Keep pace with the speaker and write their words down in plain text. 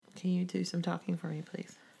Can you do some talking for me,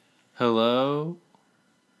 please? Hello?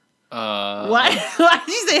 Why did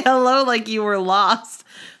you say hello like you were lost?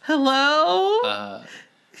 Hello?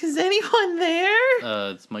 Is anyone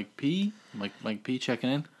there? It's Mike P. Mike P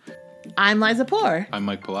checking in. I'm Liza Poor. I'm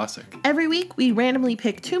Mike Polasic. Every week, we randomly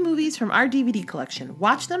pick 2 movies from our DVD collection,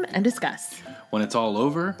 watch them, and discuss. When it's all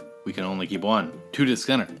over, we can only keep one. 2 disc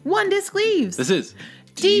center. 1 disc leaves. This is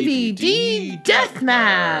DVD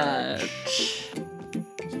Deathmatch.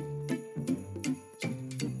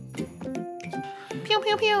 Pew,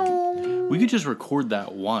 pew, pew. We could just record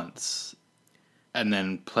that once and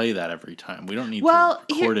then play that every time. We don't need to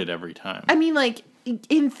record it every time. I mean, like,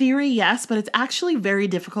 in theory, yes, but it's actually very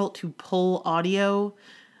difficult to pull audio.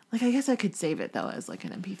 Like, I guess I could save it, though, as, like,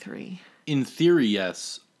 an MP3. In theory,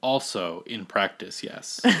 yes. Also, in practice,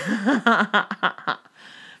 yes.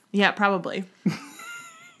 Yeah, probably.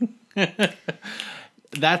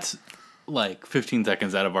 That's, like, 15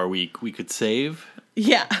 seconds out of our week we could save.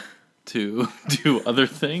 Yeah. To do other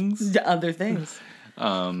things. Other things.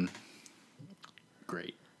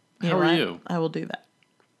 Great. How are you? I will do that.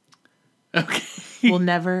 Okay. We'll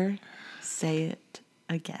never say it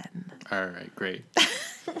again. All right, great.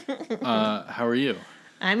 How are you?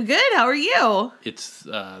 I'm good. How are you? It's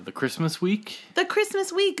the Christmas week. The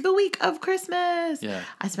Christmas week. The week of Christmas. Yeah.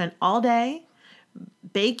 I spent all day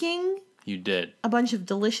baking. You did. A bunch of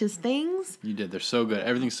delicious things. You did. They're so good.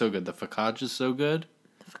 Everything's so good. The focaccia is so good.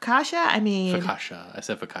 Focaccia? I mean... Focaccia. I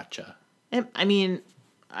said focaccia. That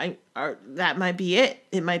might be it.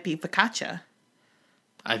 It might be focaccia.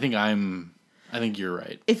 I think you're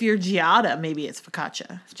right. If you're Giada, maybe it's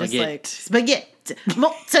focaccia. Spaghetti. Just like spaghetti.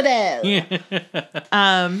 Mozzarella.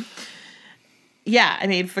 Yeah, I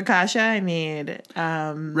made focaccia. I made...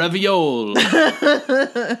 ravioli.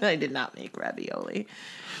 I did not make ravioli.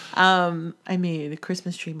 I made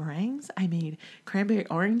Christmas tree meringues. I made cranberry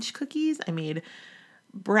orange cookies. I made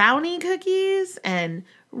brownie cookies and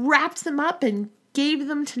wrapped them up and gave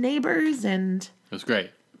them to neighbors, and it was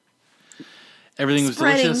great. Everything was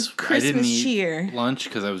delicious. Christmas I didn't eat cheer. Lunch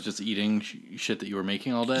because I was just eating shit that you were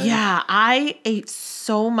making all day. Yeah, I ate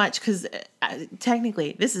so much because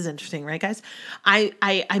technically, this is interesting, right, guys? I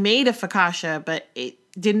made a focaccia, but it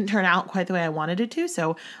didn't turn out quite the way I wanted it to,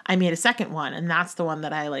 so I made a second one, and that's the one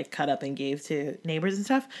that I like cut up and gave to neighbors and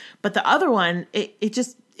stuff. But the other one, it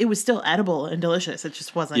was still edible and delicious. It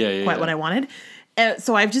just wasn't quite what I wanted.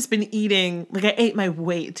 So I've just been eating, like, I ate my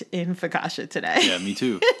weight in focaccia today. Yeah, me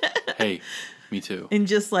too. Hey, me too. And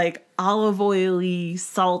just like olive oily,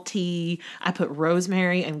 salty. I put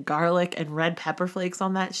rosemary and garlic and red pepper flakes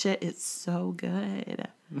on that shit. It's so good.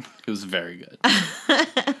 It was very good.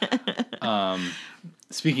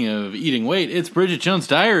 Speaking of eating weight, it's Bridget Jones'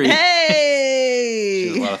 Diary. Hey! She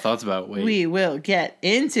has a lot of thoughts about weight. We will get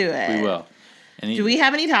into it. We will. Do we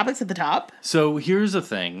have any topics at the top? So here's the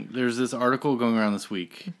thing. There's this article going around this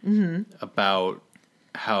week about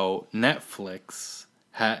how Netflix...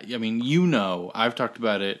 I've talked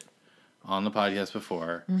about it on the podcast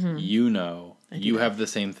before. You have the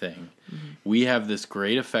same thing. We have this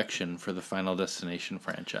great affection for the Final Destination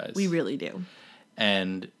franchise. We really do.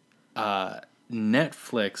 And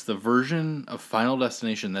Netflix, the version of Final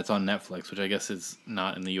Destination that's on Netflix, which I guess is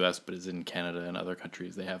not in the U.S. but is in Canada and other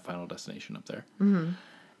countries, they have Final Destination up there.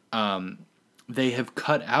 They have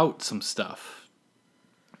cut out some stuff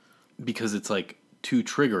because it's like too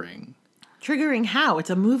triggering. Triggering how? It's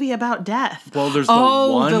a movie about death. Well, there's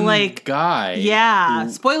the guy. Yeah.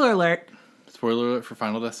 Spoiler alert. Spoiler alert for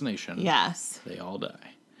Final Destination. Yes. They all die.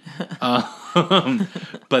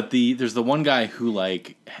 But there's the one guy who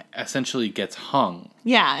like essentially gets hung.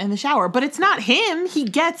 Yeah, in the shower. But it's not him. He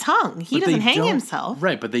gets hung. He doesn't hang himself.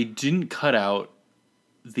 Right, but they didn't cut out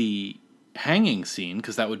the hanging scene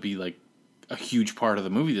because that would be like a huge part of the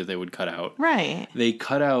movie that they would cut out. Right. They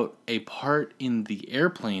cut out a part in the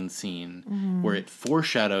airplane scene where it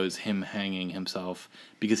foreshadows him hanging himself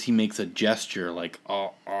because he makes a gesture like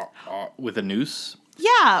with a noose.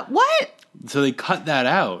 Yeah, what? So they cut that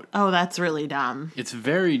out. Oh, that's really dumb. It's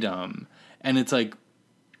very dumb. And it's like,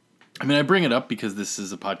 I mean, I bring it up because this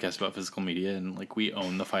is a podcast about physical media and like we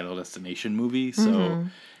own the Final Destination movie. So,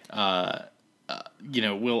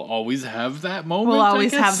 we'll always have that moment. We'll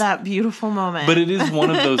always have that beautiful moment. But it is one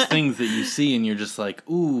of those things that you see and you're just like,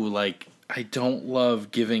 ooh, like, I don't love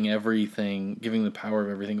giving the power of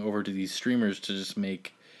everything over to these streamers to just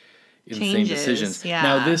make insane decisions. Yeah.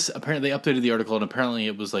 Now, this, apparently, they updated the article and apparently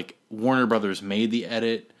it was like Warner Brothers made the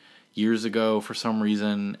edit years ago for some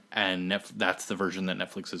reason, and that's the version that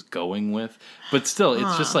Netflix is going with. But still,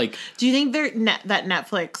 it's just like... Do you think that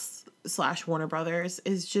Netflix / Warner Brothers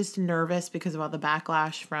is just nervous because of all the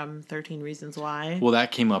backlash from 13 Reasons Why. Well,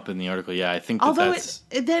 that came up in the article. Yeah, I think that's...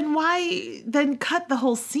 Then cut the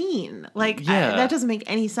whole scene? Like, Yeah. that doesn't make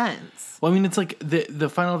any sense. Well, I mean, it's like the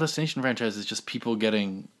Final Destination franchise is just people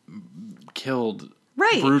getting killed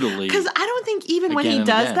brutally. Because I don't think even when he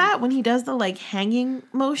does that, when he does the, like, hanging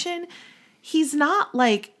motion, he's not,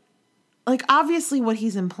 like, obviously what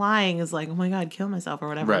he's implying is, like, oh, my God, kill myself or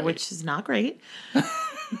whatever, which is not great.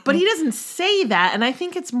 But he doesn't say that, and I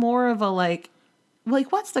think it's more of a, like,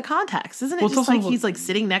 what's the context? Isn't it just like he's, like,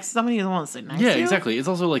 sitting next to somebody he doesn't want to sit next to? Yeah, exactly. It's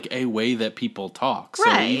also, like, a way that people talk. So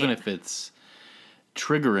even if it's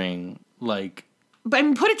triggering, like... But I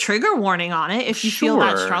mean, put a trigger warning on it if you feel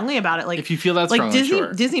that strongly about it. Like, if you feel that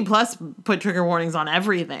strongly, Disney Plus put trigger warnings on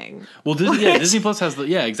everything. Well, Disney Plus has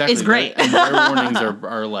exactly. It's great. And their warnings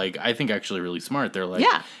are like, I think actually really smart. They're like,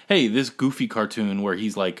 hey, this goofy cartoon where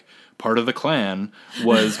he's like part of the Klan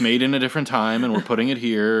was made in a different time, and we're putting it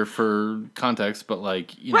here for context. But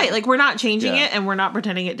like, you know, like we're not changing it, and we're not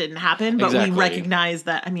pretending it didn't happen. But we recognize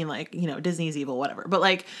that. I mean, like, you know, Disney's evil, whatever. But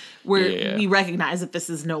like, we recognize that this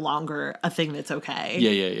is no longer a thing that's okay.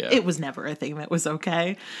 Yeah. It was never a thing that was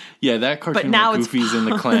okay. Yeah, that cartoon. But now Goofy's in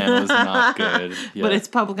the Klan was not good. Yeah. But it's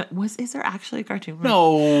public. Is there actually a cartoon?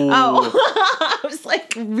 No. Oh, I was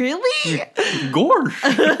like, really? Gorsh.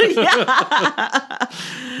 Yeah.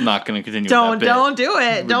 Not going to continue. Don't do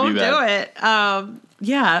it. Don't do it.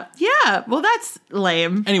 Yeah. Well, that's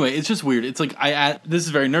lame. Anyway, it's just weird. It's like this is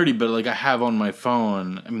very nerdy, but like I have on my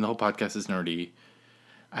phone. I mean, the whole podcast is nerdy.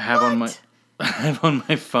 I have on my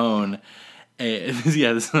phone. Anyway,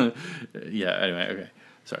 okay.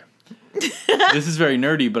 Sorry. This is very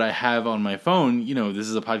nerdy, but I have on my phone. You know, this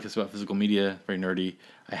is a podcast about physical media. Very nerdy.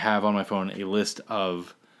 I have on my phone a list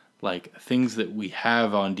of like things that we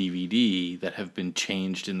have on DVD that have been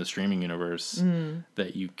changed in the streaming universe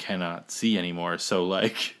that you cannot see anymore. So,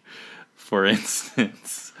 like, for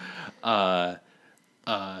instance,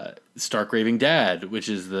 Stark Raving Dad, which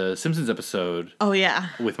is the Simpsons episode. Oh yeah,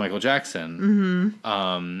 with Michael Jackson.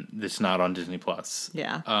 Mm-hmm. That's not on Disney Plus.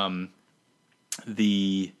 Yeah.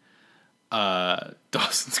 The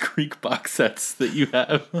Dawson's Creek box sets that you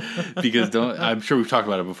have, because I'm sure we've talked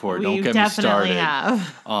about it before. Don't get me started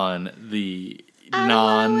on the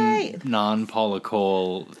non-Paula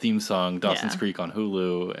Cole theme song Dawson's Creek on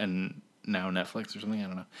Hulu and now Netflix or something. I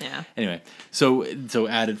don't know. Yeah. Anyway, so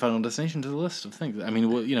added Final Destination to the list of things. I mean,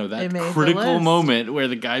 well, you know, that critical moment where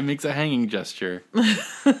the guy makes a hanging gesture.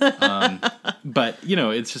 But you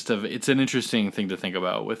know, it's an interesting thing to think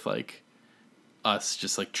about with like us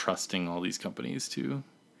just like trusting all these companies to.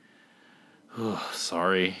 Oh,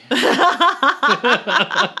 sorry.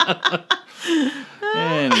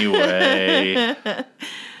 Anyway.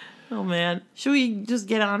 Oh man, should we just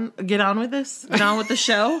get on with this? Get on with the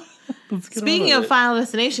show. Speaking of Final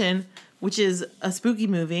Destination, which is a spooky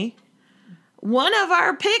movie, one of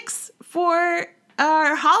our picks for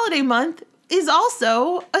our holiday month is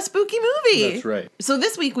also a spooky movie. That's right. So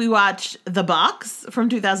this week we watched The Box from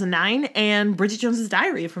 2009 and Bridget Jones's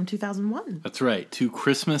Diary from 2001. That's right. Two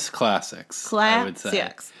Christmas classics, I would say.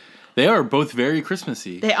 They are both very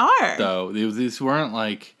Christmassy. They are. Though. These weren't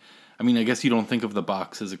like... I mean, I guess you don't think of The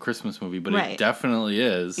Box as a Christmas movie, but it definitely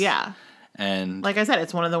is. Yeah. And like I said,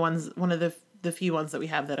 it's one of the few ones that we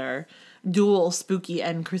have that are dual spooky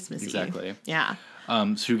and Christmassy. Exactly. Yeah.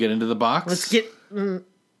 Should we get into The Box?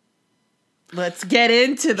 Let's get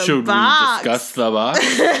into the Should box. Should we discuss The Box?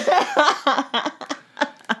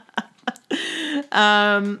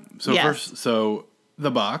 First,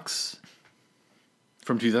 The Box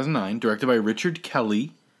from 2009, directed by Richard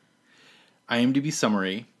Kelly. IMDb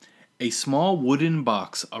summary: a small wooden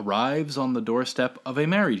box arrives on the doorstep of a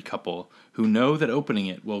married couple who know that opening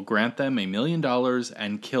it will grant them $1 million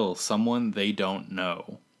and kill someone they don't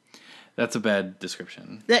know. That's a bad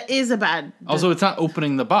description. That is a bad... Also, it's not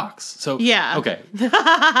opening the box. So, yeah. Okay.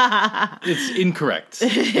 It's incorrect.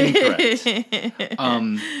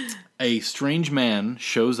 A strange man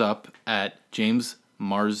shows up at James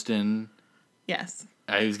Marsden. Yes.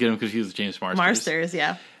 I was getting confused with James Marsters. Marsters,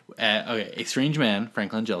 yeah. Okay, a strange man,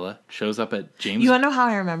 Frank Langella, shows up at James... You want to know how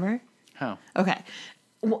I remember? How? Okay.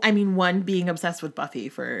 Well, I mean, one, being obsessed with Buffy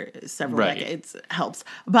for several decades helps.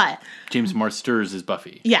 But... James Marsters is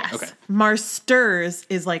Buffy. Yes. Okay. Marsters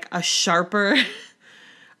is like a sharper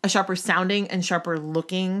sounding and sharper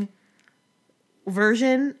looking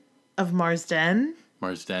version of Marsden.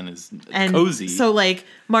 Marsden is and cozy. So, like,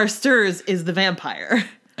 Marsters is the vampire.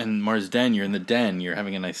 And Marsden, you're in the den. You're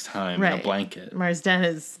having a nice time in a blanket. Marsden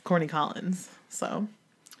is Corny Collins. So...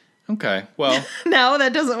 Okay. Well, No,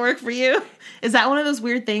 that doesn't work for you. Is that one of those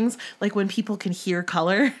weird things, like when people can hear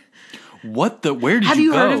color? what the? Where did Have you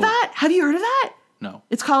you go? heard of that? Have you heard of that? No.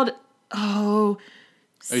 It's called Are you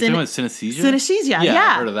talking about synesthesia? synesthesia. Yeah, Yeah,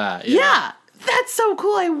 I've heard of that. Yeah. That's so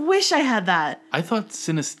cool. I wish I had that. I thought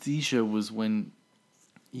synesthesia was when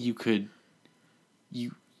you could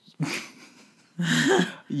you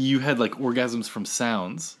had like orgasms from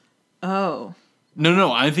sounds. Oh.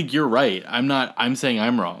 No, I think you're right. I'm saying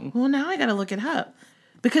I'm wrong. Well, now I gotta look it up.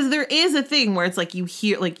 Because there is a thing where it's like you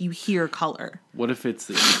hear color. What if it's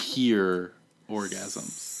that you hear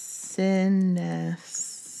orgasms?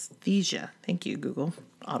 Synesthesia. Thank you, Google.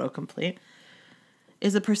 Autocomplete.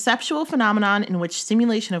 Is a perceptual phenomenon in which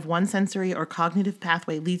stimulation of one sensory or cognitive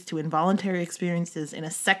pathway leads to involuntary experiences in a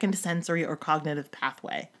second sensory or cognitive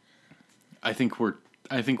pathway. I think we're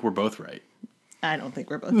both right. I don't think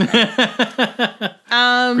we're both right.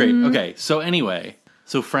 Great. Okay. So anyway,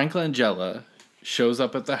 Frank Langella shows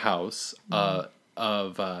up at the house of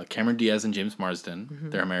Cameron Diaz and James Marsden. Mm-hmm.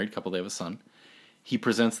 They're a married couple. They have a son. He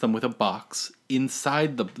presents them with a box.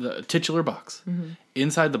 Inside the titular box. Mm-hmm.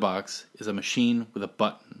 Inside the box is a machine with a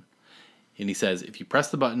button. And he says, if you press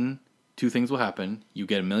the button, two things will happen. You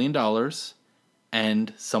get $1 million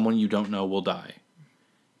and someone you don't know will die.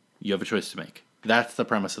 You have a choice to make. That's the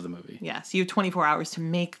premise of the movie. Yeah, so you have 24 hours to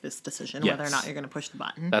make this decision, yes. whether or not you're going to push the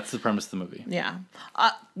button. That's the premise of the movie. Yeah.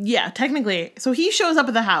 Yeah, technically. So he shows up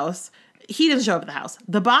at the house. He doesn't show up at the house.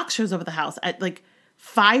 The box shows up at the house at like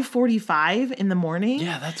 5:45 in the morning.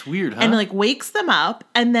 Yeah, that's weird, huh? And like wakes them up.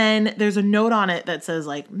 And then there's a note on it that says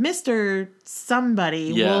like, Mr.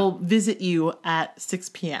 Somebody will visit you at 6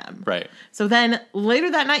 p.m. Right. So then later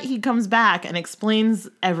that night he comes back and explains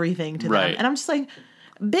everything to them. And I'm just like,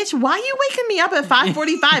 bitch, why are you waking me up at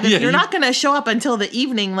 5:45 if you're not going to show up until the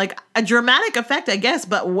evening? Like, a dramatic effect, I guess,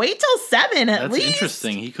 but wait till 7 at least. That's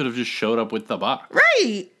interesting. He could have just showed up with the box.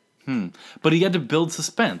 Right. But he had to build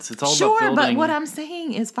suspense. It's all about building. Sure, but what I'm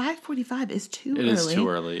saying is 5:45 is too early. It is too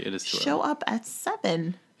early. It is too early. Show up at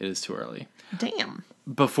 7. It is too early. Damn.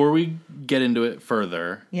 Before we get into it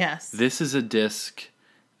further, yes, this is a disc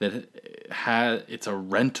that it's a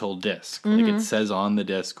rental disc. Mm-hmm. Like it says on the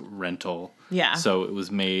disc, rental. Yeah. So it was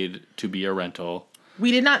made to be a rental.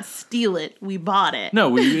 We did not steal it. We bought it.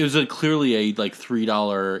 No, it was clearly a like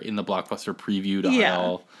 $3 in the Blockbuster previewed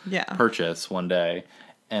aisle purchase one day.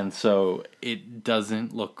 And so it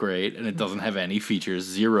doesn't look great, and it doesn't have any features,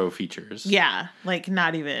 0 features. Yeah, like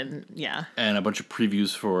not even, And a bunch of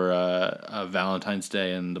previews for Valentine's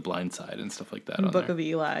Day and The Blind Side and stuff like that. Book of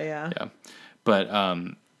Eli, Yeah. But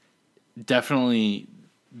definitely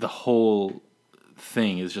the whole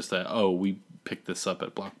thing is just that, we picked this up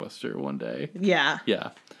at Blockbuster one day. Yeah.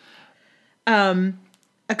 Yeah. A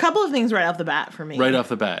couple of things right off the bat for me. Right off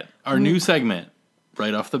the bat. Our new segment,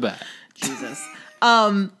 right off the bat. Jesus.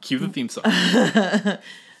 Cue the theme song.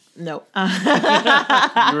 No.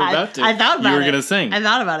 You were about to. I thought about it. You were going to sing. I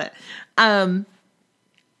thought about it.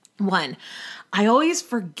 One, I always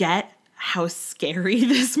forget how scary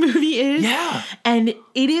this movie is. Yeah. And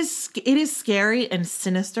it is scary and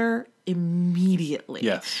sinister immediately.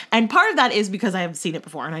 Yes. And part of that is because I have seen it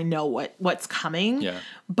before and I know what's coming. Yeah.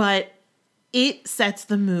 But it sets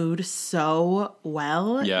the mood so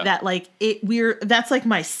well that like that's like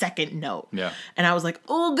my second note. Yeah. And I was like,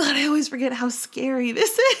 oh God, I always forget how scary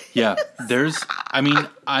this is. Yeah. I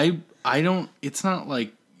don't, it's not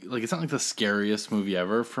like it's not like the scariest movie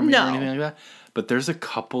ever for me or anything like that. But there's a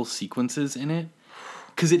couple sequences in it.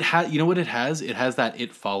 Because it has, you know what it has? It has that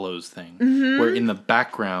It Follows thing. Mm-hmm. Where in the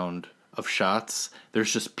background of shots,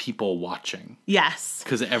 there's just people watching. Yes.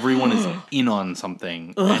 Because everyone is in on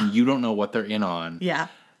something. And you don't know what they're in on. Yeah.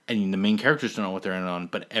 And the main characters don't know what they're in on.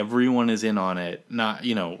 But everyone is in on it. Not,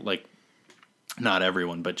 not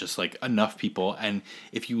everyone, but just like enough people. And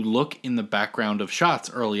if you look in the background of shots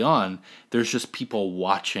early on, there's just people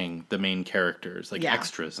watching the main characters, like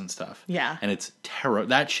extras and stuff. Yeah. And it's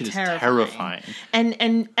that shit is terrifying.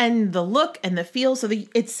 And the look and the feel. So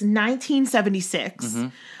it's 1976,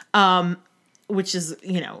 mm-hmm. Which is,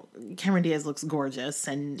 Cameron Diaz looks gorgeous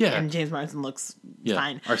and James Marsden looks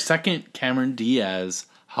fine. Our second Cameron Diaz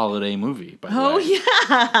holiday movie, by the way. Oh,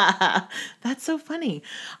 yeah. That's so funny.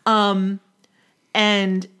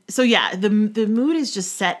 And so, the mood is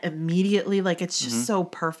just set immediately. Like, it's just so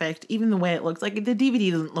perfect. Even the way it looks. Like, the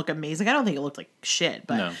DVD doesn't look amazing. I don't think it looked like shit,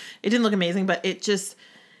 but it didn't look amazing. But it just,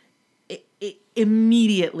 it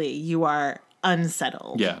immediately you are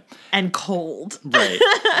unsettled. Yeah. And cold. Right.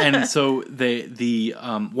 And so the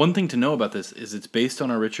one thing to know about this is it's based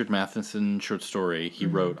on a Richard Matheson short story. He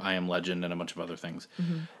wrote I Am Legend and a bunch of other things.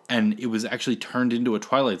 And it was actually turned into a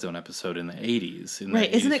Twilight Zone episode in the 80s.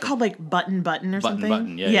 Right. Isn't it called like Button Button or something?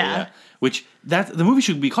 Button, yeah. Which the movie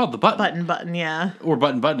should be called The Button. Button Button, yeah. Or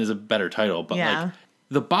Button Button is a better title, but like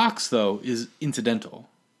the box though is incidental.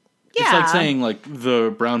 Yeah. It's like saying like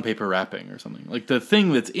the brown paper wrapping or something. Like the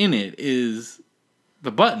thing that's in it is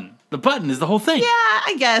the button. The button is the whole thing. Yeah,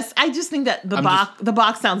 I guess. I just think that the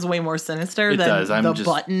box sounds way more sinister than the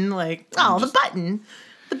button. Like, the button.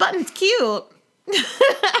 The button's cute.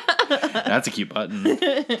 That's a cute button.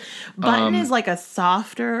 Button is like a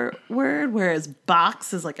softer word, whereas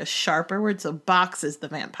box is like a sharper word. So box is the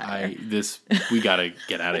vampire. We gotta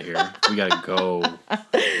get out of here. We gotta go.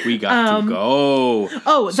 We got to go.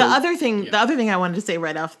 Oh, the other thing I wanted to say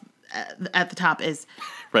right off at the top is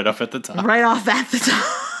right off at the top. Right off at the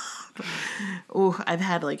top. Ooh, I've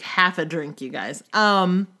had like half a drink, you guys.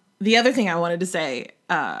 The other thing I wanted to say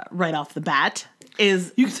right off the bat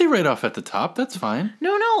is... You can say right off at the top. That's fine.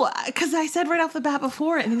 No, because I said right off the bat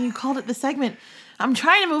before, and then you called it the segment. I'm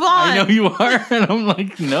trying to move on. I know you are, and I'm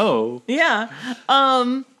like, no. Yeah.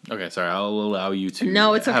 Okay, sorry. I'll allow you to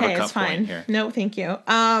No, it's have okay. a cup It's fine. point here. No, thank you.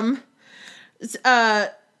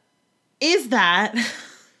 Is that...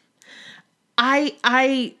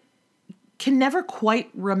 I can never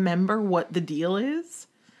quite remember what the deal is.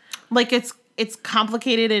 Like it's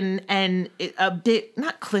complicated and a bit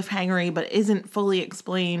not cliffhangery, but isn't fully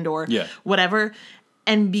explained or whatever.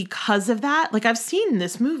 And because of that, like I've seen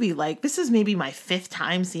this movie, like this is maybe my 5th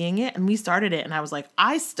time seeing it, and we started it, and I was like,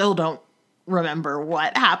 I still don't remember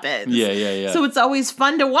what happens. Yeah. So it's always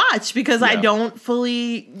fun to watch because I don't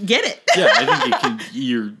fully get it. Yeah, I think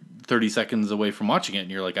you're 30 seconds away from watching it and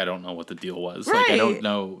you're like, I don't know what the deal was. Right. Like, I don't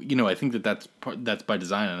know. I think that's by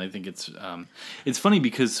design. And I think it's funny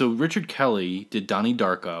because so Richard Kelly did Donnie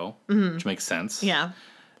Darko, which makes sense. Yeah.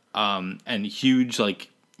 And huge, like,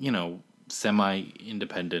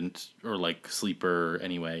 semi-independent or like sleeper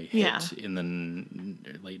anyway hit in the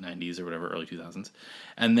late 90s or whatever, early 2000s.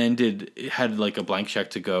 And then had like a blank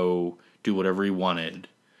check to go do whatever he wanted.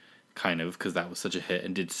 Kind of, because that was such a hit,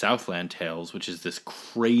 and did Southland Tales, which is this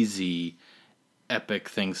crazy epic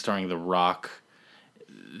thing starring The Rock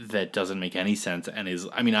that doesn't make any sense and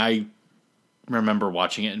I remember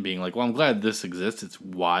watching it and being like, well, I'm glad this exists. It's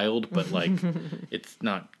wild, but like it's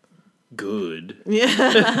not good.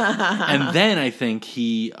 Yeah. And then I think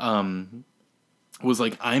he was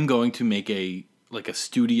like, I'm going to make a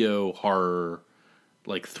studio horror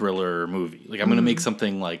like thriller movie. Like I'm going to make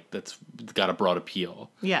something like that's got a broad appeal.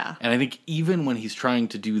 Yeah. And I think even when he's trying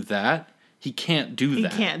to do that, he can't do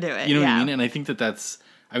that. He can't do it. You know what I mean? And I think that's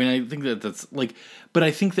like, but I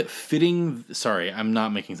think that sorry, I'm not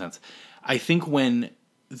making sense. I think when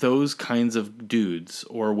those kinds of dudes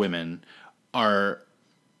or women are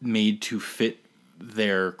made to fit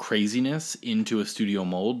their craziness into a studio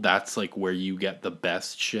mold, that's like where you get the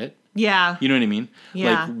best shit. Yeah. You know what I mean?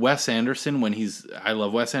 Yeah. Like Wes Anderson, I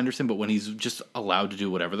love Wes Anderson, but when he's just allowed to do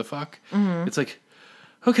whatever the fuck, it's like,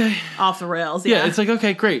 okay. Off the rails, yeah. It's like,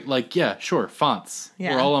 okay, great. Like, yeah, sure, fonts.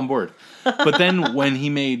 Yeah. We're all on board. But then when he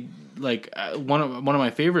made, like, one of my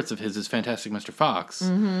favorites of his is Fantastic Mr. Fox,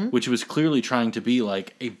 which was clearly trying to be,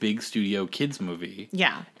 like, a big studio kids movie.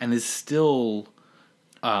 Yeah. And is still...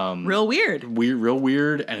 real weird, real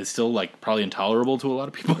weird, and it's still like probably intolerable to a lot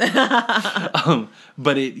of people.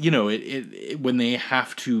 But it when they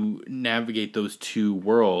have to navigate those two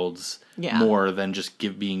worlds more than just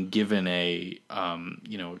being given a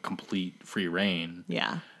complete free reign.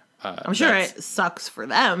 Yeah, I'm sure it sucks for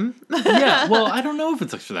them. Yeah, well, I don't know if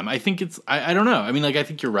it sucks for them. I think I don't know. I mean, like I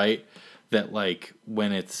think you're right that like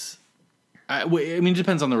when it's. I mean, it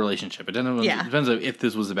depends on the relationship. It depends on if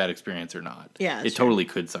this was a bad experience or not. Yeah, it totally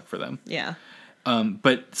could suck for them. Yeah.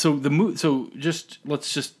 But so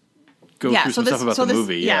let's just go through some stuff about the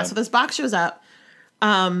movie. Yeah. So this box shows up.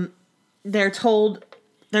 They're told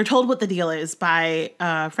what the deal is by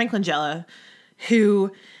Frank Langella,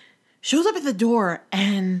 who shows up at the door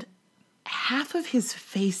and half of his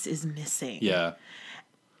face is missing. Yeah.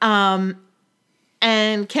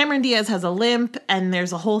 And Cameron Diaz has a limp, and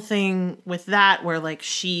there's a whole thing with that where, like,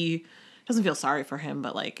 she doesn't feel sorry for him,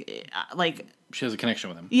 but, like... She has a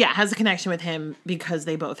connection with him. Yeah, has a connection with him because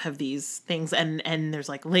they both have these things. And there's,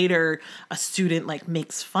 like, later a student, like,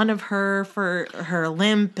 makes fun of her for her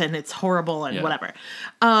limp, and it's horrible and whatever.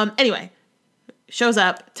 Anyway, shows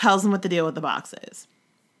up, tells them what the deal with the box is.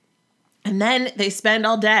 And then they spend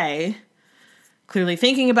all day... clearly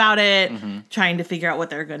thinking about it, trying to figure out what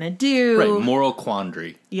they're going to do. Right, moral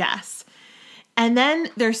quandary. Yes. And then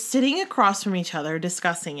they're sitting across from each other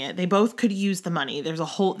discussing it. They both could use the money. There's a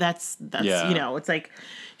whole that's Yeah. you know, it's like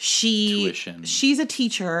Tuition. she's a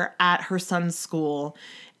teacher at her son's school,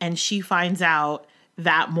 and she finds out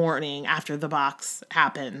that morning after the box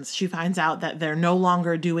happens, she finds out that they're no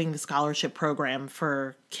longer doing the scholarship program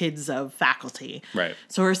for kids of faculty. Right.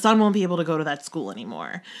 So her son won't be able to go to that school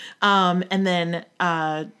anymore. And then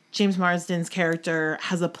James Marsden's character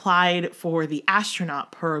has applied for the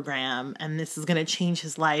astronaut program, and this is going to change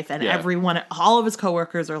his life. And Yeah. all of his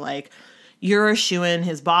coworkers are like, you're a shoo-in.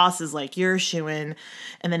 His boss is like, you're a shoo-in.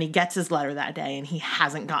 And then he gets his letter that day, and he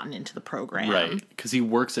hasn't gotten into the program. Right. Because he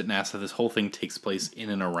works at NASA. This whole thing takes place in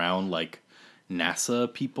and around, like,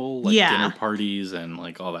 NASA people, like dinner parties and,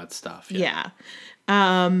 like, all that stuff. Yeah.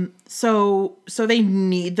 So they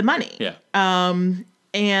need the money. Yeah.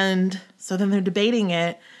 And so then they're debating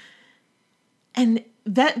it. And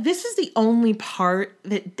this is the only part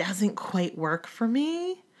that doesn't quite work for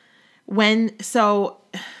me.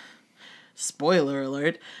 Spoiler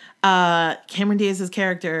alert, Cameron Diaz's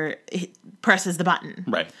character presses the button.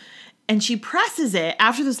 Right. And she presses it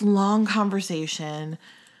after this long conversation.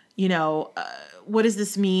 You know, what does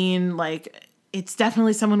this mean? Like, it's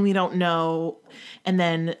definitely someone we don't know. And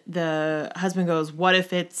then the husband goes, what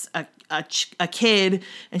if it's a kid?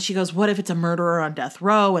 And she goes, what if it's a murderer on death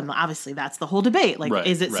row? And obviously that's the whole debate. Like,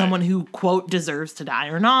 is it someone who, quote, deserves to die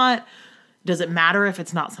or not? Does it matter if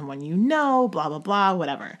it's not someone you know? Blah, blah, blah,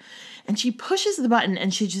 whatever. And she pushes the button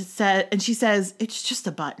and she says, it's just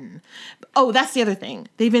a button. Oh, that's the other thing.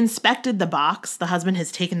 They've inspected the box. The husband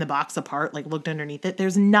has taken the box apart, like looked underneath it.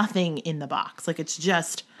 There's nothing in the box. Like, it's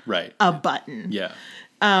just a button. Yeah.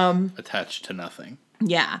 Attached to nothing.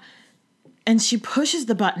 Yeah. And she pushes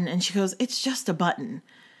the button and she goes, it's just a button.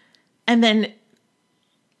 And then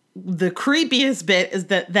the creepiest bit is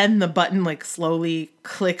that then the button like slowly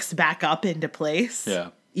clicks back up into place. Yeah.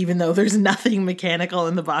 Even though there's nothing mechanical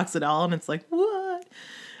in the box at all. And it's like, what?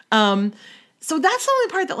 So that's the only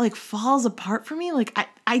part that like falls apart for me. Like,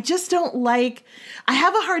 I just don't like, I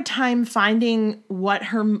have a hard time finding what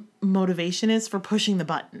her motivation is for pushing the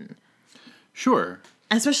button. Sure.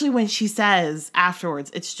 Especially when she says afterwards,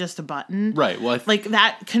 it's just a button. Right. Well, like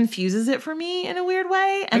that confuses it for me in a weird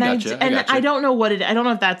way. And I gotcha. I don't know I don't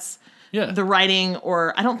know if that's Yeah. the writing,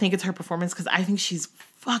 or I don't think it's her performance, because I think she's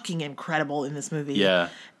fucking incredible in this movie. Yeah.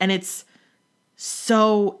 And it's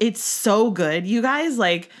so good. You guys,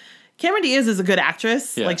 like, Cameron Diaz is a good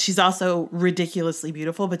actress. Yeah. Like, she's also ridiculously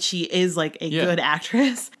beautiful, but she is like a good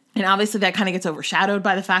actress. And obviously that kind of gets overshadowed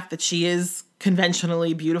by the fact that she is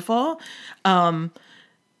conventionally beautiful.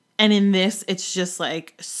 And in this, it's just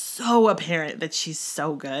like so apparent that she's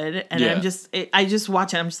so good. And I just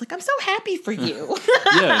watch it. I'm just like, I'm so happy for you.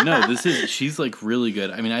 Yeah, no, she's like really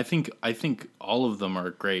good. I mean, I think all of them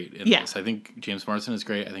are great in this. I think James Marsden is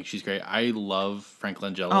great. I think she's great. I love Frank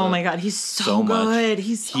Langella. Oh my God, he's so good. Much.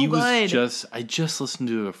 He's so good. I just listened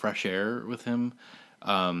to a Fresh Air with him,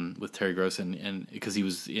 with Terry Gross, and because he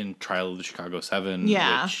was in Trial of the Chicago 7,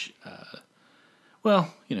 which,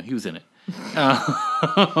 well, you know, he was in it.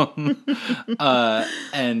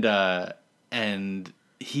 And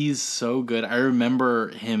he's so good. I remember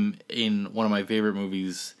him in one of my favorite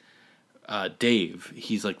movies, Dave.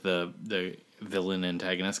 He's like the villain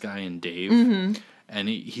antagonist guy in Dave, and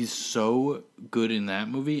he's so good in that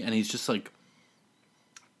movie. And he's just like,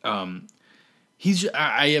 I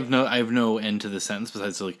have no end to the sentence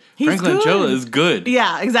besides like Frank Langella is good.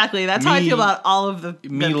 Yeah, exactly. That's how I feel about all of the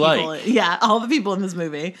people. All the people in this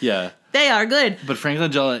movie. Yeah. They are good. But Frank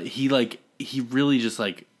Langella, he really just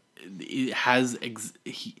like has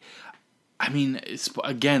I mean,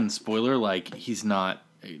 again, spoiler, like, he's not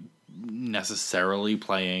necessarily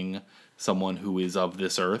playing someone who is of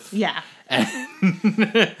this earth. Yeah. And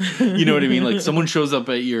you know what I mean? Like, someone shows up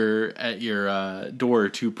at your door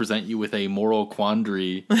to present you with a moral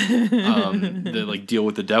quandary, that like deal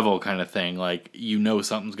with the devil kind of thing. Like, you know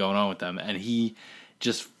something's going on with them, and he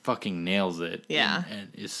just fucking nails it. Yeah. And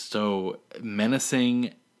is so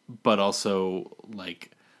menacing, but also like,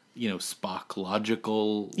 you know, Spock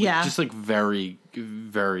logical. Like, yeah. Just like very,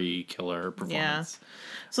 very killer performance. Yeah.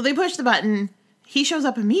 So they push the button. He shows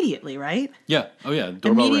up immediately, right? Yeah. Oh yeah.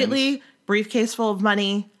 Doorbell immediately, rings. Briefcase full of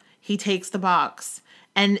money. He takes the box,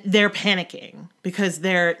 and they're panicking because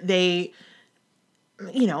they,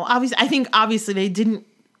 you know, obviously they didn't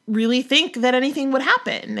really think that anything would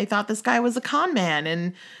happen. They thought this guy was a con man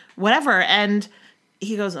and whatever. And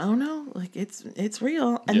he goes, "Oh no, like it's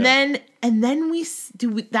real." And then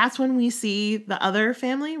that's when we see the other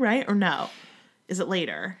family, right? Or no? Is it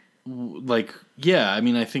later? Like, yeah, I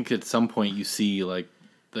mean, I think at some point you see like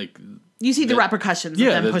you see the repercussions of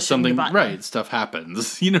them pushing something, the button. right, stuff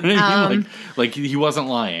happens. You know what I mean? Like he wasn't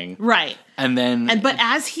lying. Right. And then... But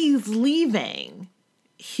as he's leaving,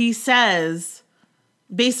 he says,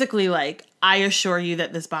 basically, like, I assure you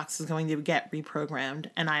that this box is going to get reprogrammed,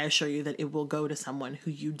 and I assure you that it will go to someone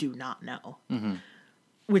who you do not know. Mm-hmm.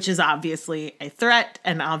 Which is obviously a threat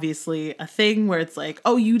and obviously a thing where it's like,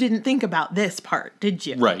 oh, you didn't think about this part, did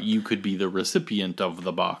you? Right. You could be the recipient of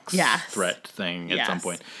the box threat thing at some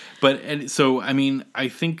point. But, and so, I mean, I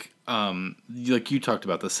think, like you talked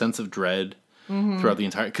about, the sense of dread throughout the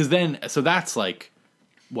entire... Because then, so that's like,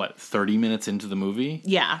 what, 30 minutes into the movie?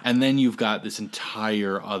 Yeah. And then you've got this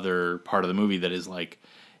entire other part of the movie that is like...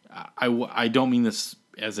 I don't mean this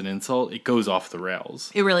as an insult. It goes off the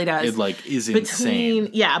rails. It really does. It like is insane.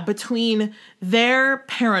 Yeah, between their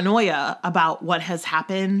paranoia about what has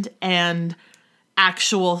happened and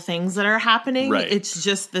actual things that are happening, right. It's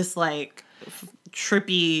just this like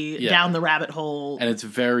trippy down the rabbit hole. And it's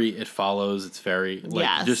very, it follows. It's very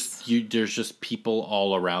like there's just people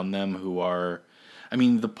all around them who are, I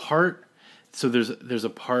mean, the part. So there's a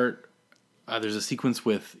part. There's a sequence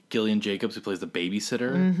with Gillian Jacobs who plays the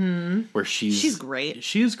babysitter, where she's great.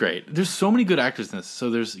 She is great. There's so many good actors in this. So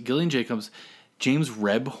there's Gillian Jacobs, James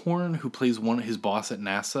Rebhorn, who plays his boss at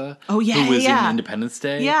NASA. Oh yeah, who was in Independence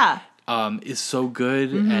Day. Yeah, is so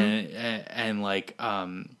good, and like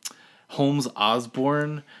Holmes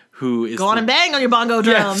Osborne, who is go on and bang on your bongo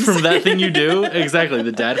drums. Yes, from That Thing You Do. Exactly,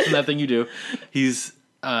 the dad from That Thing You Do. He's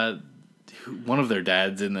one of their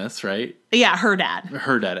dads in this, right? Yeah, her dad.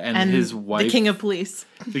 And his wife. The King of Police.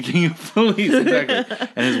 The King of Police, exactly.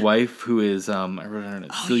 And his wife, who is, I wrote her name,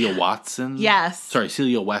 Celia Watson. Yes. Sorry,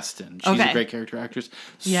 Celia Weston. She's a great character actress.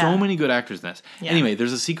 Yeah. So many good actors in this. Yeah. Anyway,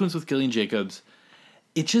 there's a sequence with Gillian Jacobs.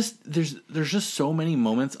 It just, there's just so many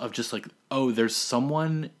moments of just like, oh, there's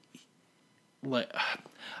someone, like,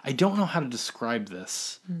 I don't know how to describe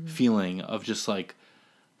this feeling of just like,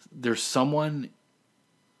 there's someone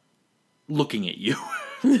looking at you.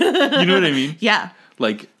 You know what I mean? Yeah.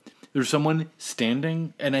 Like, there's someone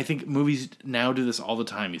standing, and I think movies now do this all the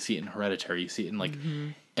time. You see it in Hereditary. You see it in, like,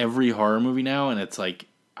 every horror movie now, and it's, like,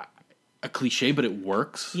 a cliche, but it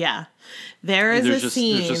works. Yeah. There's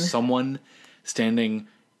scene. There's just someone standing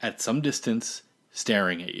at some distance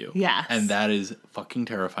staring at you. Yes. And that is fucking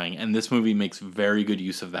terrifying. And this movie makes very good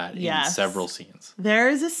use of that in several scenes. There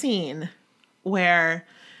is a scene where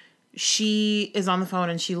she is on the phone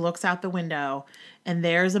and she looks out the window and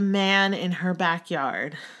there's a man in her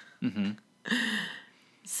backyard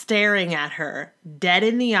staring at her, dead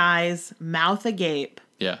in the eyes, mouth agape.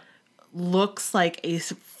 Yeah. Looks like a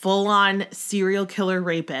full-on serial killer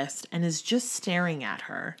rapist and is just staring at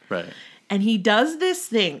her. Right. And he does this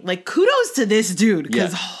thing, like, kudos to this dude,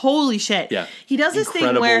 because holy shit. Yeah. He does this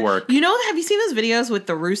Incredible thing where, work. you know, have you seen those videos with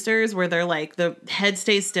the roosters where they're like, the head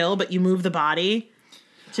stays still, but you move the body?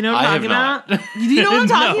 Do you know what I'm talking about? Do you know what I'm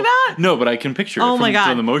talking about? No, but I can picture it from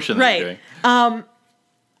the motion that you're doing.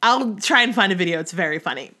 I'll try and find a video. It's very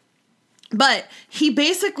funny. But he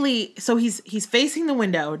basically, so he's facing the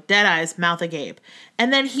window, dead eyes, mouth agape.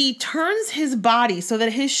 And then he turns his body so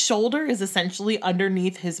that his shoulder is essentially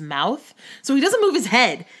underneath his mouth. So he doesn't move his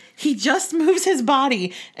head. He just moves his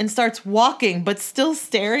body and starts walking, but still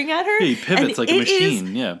staring at her. Yeah, he pivots like a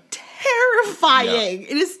machine. Yeah. Terrifying. Yeah.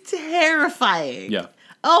 It is terrifying. Yeah.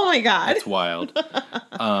 Oh my God. It's wild.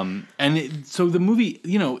 So the movie,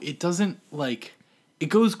 you know, it doesn't like, it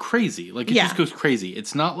goes crazy. Like, it just goes crazy.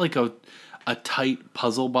 It's not like a tight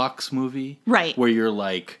puzzle box movie. Right. Where you're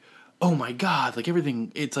like, oh my God, like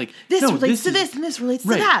everything, it's like, this relates to this and this relates to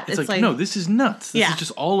that. It's like, no, this is nuts. This is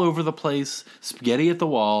just all over the place. Spaghetti at the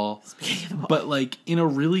wall. But like in a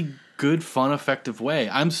really good, fun, effective way.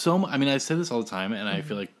 I mean, I say this all the time and I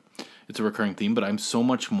feel like it's a recurring theme, but I'm so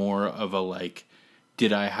much more of a like,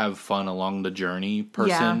 did I have fun along the journey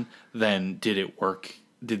person than did it work?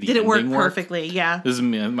 Did it work perfectly? Yeah. This is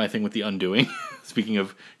my thing with The Undoing. Speaking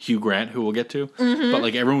of Hugh Grant, who we'll get to. But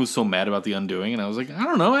like everyone was so mad about The Undoing, and I was like, I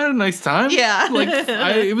don't know, I had a nice time. Yeah. Like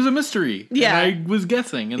it was a mystery. Yeah. And I was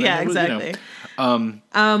guessing. And then exactly. You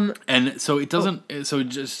know, and so it doesn't. So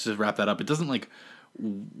just to wrap that up, it doesn't like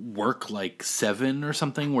work like Seven or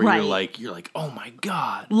something where you're like, oh my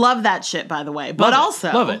God, love that shit, by the way. But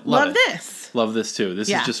also love this. Love this too. This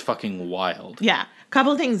is just fucking wild. Yeah.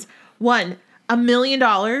 Couple of things. One, $1 million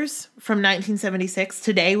from 1976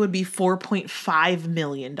 today would be $4.5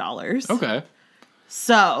 million. Okay.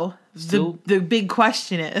 So the big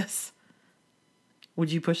question is,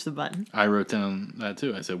 would you push the button? I wrote down that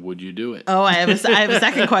too. I said, would you do it? Oh, I have a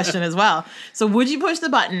second question as well. So would you push the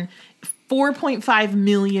button? $4.5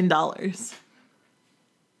 million.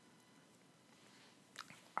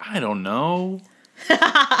 I don't know.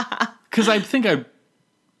 Because I think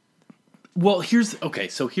well, here's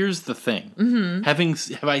the thing.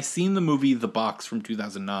 Mm-hmm. Have I seen the movie The Box from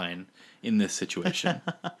 2009 in this situation?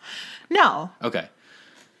 No. Okay.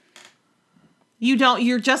 You don't.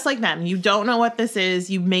 You're just like them. You don't know what this is.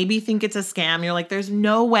 You maybe think it's a scam. You're like, there's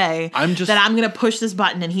no way that I'm going to push this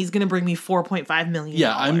button and he's going to bring me $4.5 million.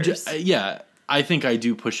 Yeah, I think I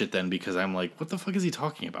do push it then because I'm like, what the fuck is he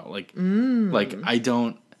talking about? Like I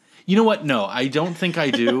don't. You know what? No, I don't think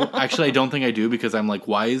I do. Actually, I don't think I do because I'm like,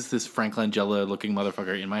 why is this Frank Langella looking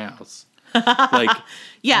motherfucker in my house? Like,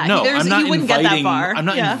 yeah, no, I'm not wouldn't get that far. I'm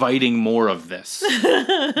not inviting more of this.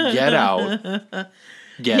 Get out.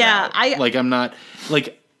 Get out. I'm not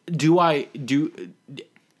like. I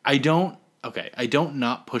don't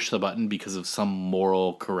not push the button because of some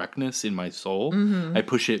moral correctness in my soul. Mm-hmm. I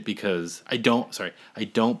push it because I don't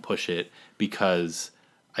push it because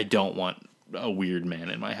I don't want a weird man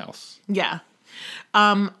in my house. Yeah.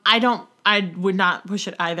 I would not push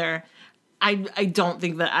it either. I don't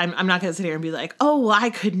think that I'm not going to sit here and be like, oh, well, I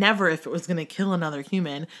could never if it was going to kill another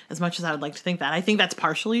human, as much as I would like to think that. I think that's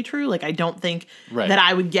partially true. Like, I don't think that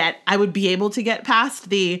I would be able to get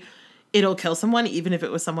past it'll kill someone, even if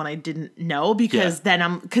it was someone I didn't know, because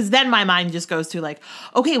then my mind just goes to like,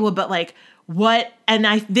 okay, well, but like what? And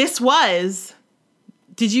did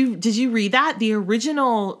you read that? The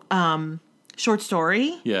original, short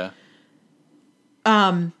story? Yeah.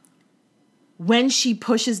 When she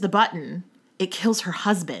pushes the button, it kills her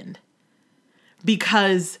husband.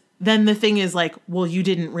 Because then the thing is like, well, you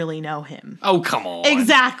didn't really know him. Oh, come on.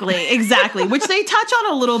 Exactly. Which they touch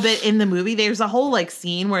on a little bit in the movie. There's a whole like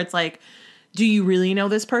scene where it's like, do you really know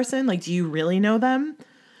this person? Like, do you really know them?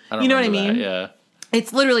 You know what I mean? Yeah.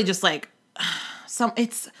 It's literally just like,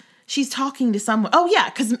 she's talking to someone. Oh yeah.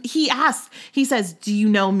 Cause he says, do you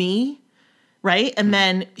know me? Right. And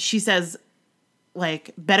then she says,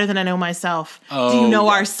 like, better than I know myself. Do you know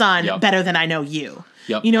our son better than I know you?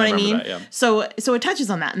 Yep, you know what I mean? That, yeah. So it touches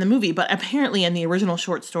on that in the movie, but apparently in the original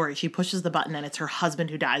short story, she pushes the button and it's her husband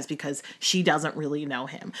who dies because she doesn't really know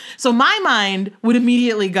him. So my mind would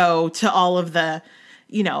immediately go to all of the,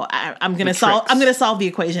 I'm gonna solve the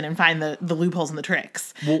equation and find the loopholes and the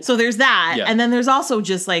tricks. Well, so there's that, and then there's also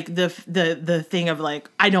just like the thing of like,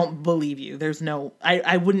 I don't believe you. There's no,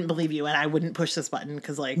 I wouldn't believe you, and I wouldn't push this button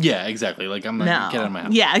because like, yeah, exactly. Like I'm not get out of my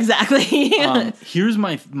house. Yeah, exactly. Here's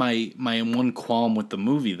my one qualm with the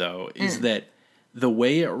movie though is that the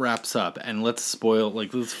way it wraps up, and let's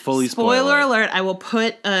fully spoiler alert. I will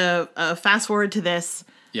put a fast forward to this.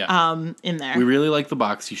 Yeah. In there. We really like The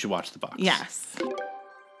Box. You should watch The Box. Yes.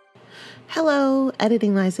 Hello,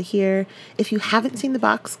 Editing Liza here. If you haven't seen The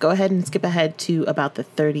Box, go ahead and skip ahead to about the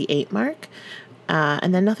 38 mark,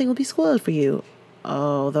 and then nothing will be spoiled for you.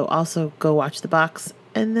 Although also go watch The Box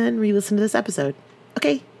and then re-listen to this episode.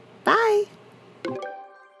 Okay, bye.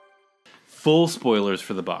 Full spoilers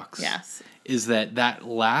for The Box. Yes. Is that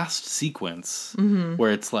last sequence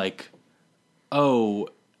where it's like, oh,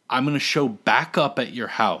 I'm going to show back up at your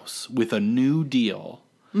house with a new deal,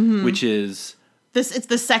 which is... It's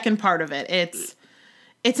the second part of it. It's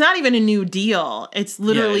not even a new deal. It's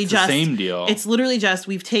literally just the same deal. It's literally just,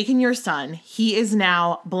 we've taken your son. He is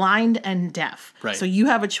now blind and deaf. Right. So you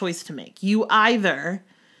have a choice to make. You either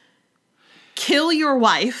kill your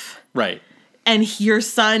wife. Right. And your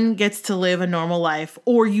son gets to live a normal life,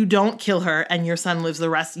 or you don't kill her and your son lives the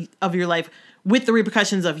rest of your life with the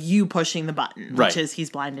repercussions of you pushing the button, which is he's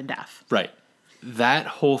blind and deaf. Right. That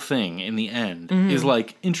whole thing in the end is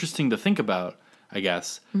like interesting to think about, I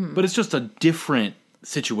guess, but it's just a different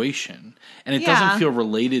situation, and it doesn't feel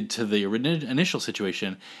related to the initial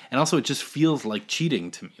situation, and also it just feels like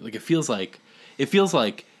cheating to me. Like it feels like,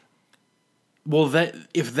 well, that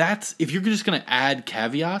if you're just going to add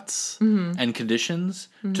caveats and conditions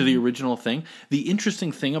to the original thing, the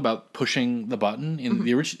interesting thing about pushing the button in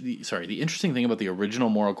the interesting thing about the original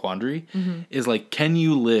moral quandary is like, can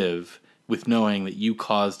you live with knowing that you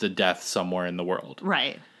caused a death somewhere in the world?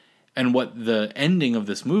 Right. And what the ending of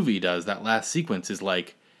this movie does, that last sequence, is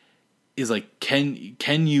like,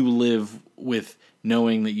 can you live with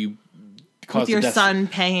knowing that you caused with your a death, son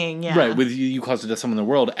paying, right? With you caused a death somewhere in the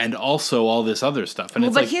world, and also all this other stuff. And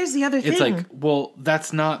here's the other thing. It's like, well,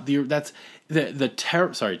 that's not the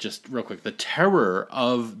terror. Sorry, just real quick. The terror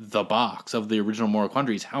of The Box, of the original moral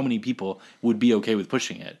quandary, is how many people would be okay with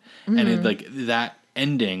pushing it, and that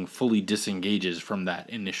ending fully disengages from that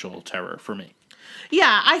initial terror for me.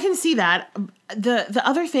 Yeah, I can see that. The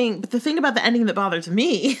other thing, but the thing about the ending that bothers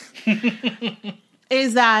me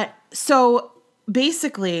is that, so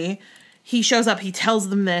basically he shows up, he tells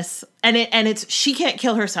them this, and it's she can't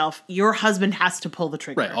kill herself. Your husband has to pull the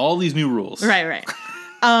trigger. Right. All these new rules. Right.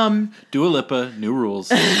 Dua Lipa, new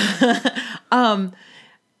rules.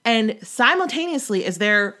 And simultaneously, as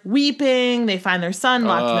they're weeping, they find their son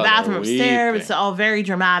locked in the bathroom upstairs. Weeping. It's all very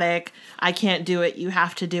dramatic. I can't do it. You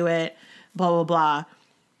have to do it. Blah, blah,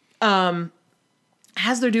 blah.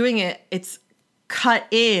 As they're doing it, it's cut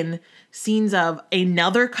in scenes of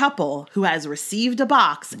another couple who has received a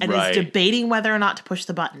box and is debating whether or not to push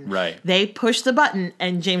the button. Right. They push the button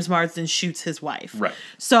and James Marsden shoots his wife. Right.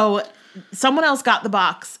 So someone else got the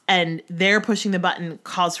box and they're pushing the button,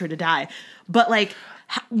 cause her to die. But like,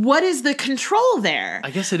 what is the control there? I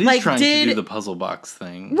guess it is like, trying to do the puzzle box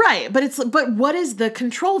thing. Right. But what is the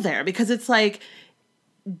control there? Because it's like,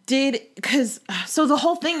 so the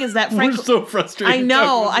whole thing is that We're so frustrated. I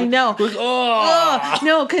know. Like, No, because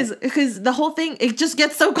the whole thing, it just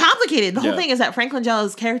gets so complicated. The whole thing is that Frank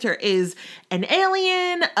Langella's character is an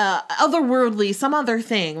alien, otherworldly, some other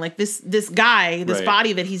thing. Like this guy, this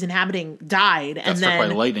body that he's inhabiting died. Got struck by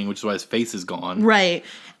lightning, which is why his face is gone. Right.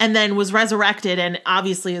 And then was resurrected and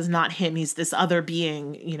obviously is not him. He's this other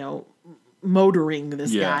being, motoring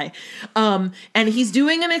this guy. And he's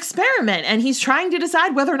doing an experiment and he's trying to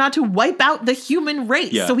decide whether or not to wipe out the human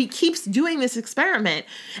race. Yeah. So he keeps doing this experiment.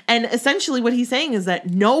 And essentially what he's saying is that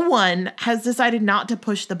no one has decided not to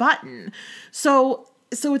push the button. So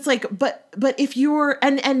it's like, but if you're,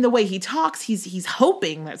 and the way he talks, he's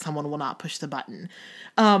hoping that someone will not push the button.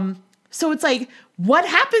 So it's like, what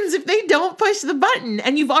happens if they don't push the button?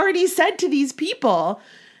 And you've already said to these people,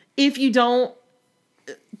 if you don't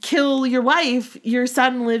kill your wife, your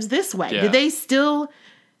son lives this way. Yeah. Do they still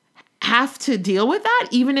have to deal with that,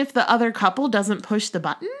 even if the other couple doesn't push the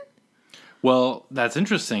button? Well, that's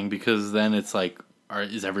interesting because then it's like,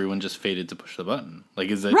 is everyone just fated to push the button? Like,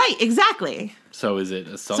 is it Right, exactly. So is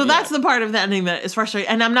it? So that's the part of the ending that is frustrating.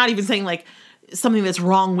 And I'm not even saying like something that's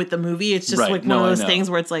wrong with the movie. It's just like one of those things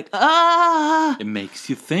where it's like, it makes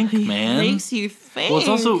you think, man. It makes you think. Well,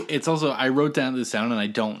 it's also I wrote down this down and I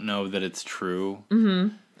don't know that it's true.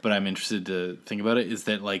 Mm-hmm. But I'm interested to think about it. Is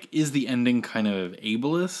that like, is the ending kind of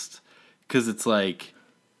ableist? Because it's like,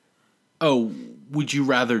 oh, would you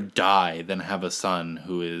rather die than have a son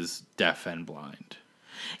who is deaf and blind?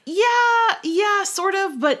 Yeah, sort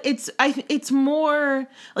of. But it's more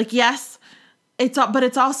like, yes, but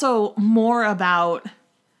it's also more about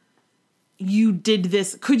you did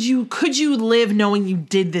this. Could you live knowing you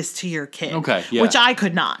did this to your kid? Okay, yeah. Which I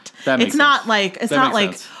could not. That makes sense. It's not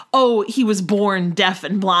like sense. Oh, he was born deaf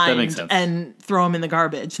and blind That makes sense. and throw him in the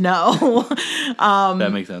garbage. No.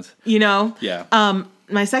 That makes sense. Yeah.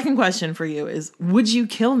 My second question for you is, would you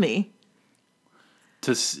kill me?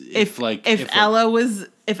 If Ella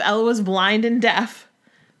was blind and deaf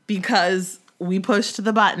because we pushed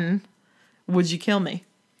the button, would you kill me?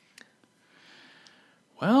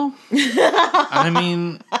 Well, I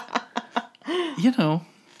mean,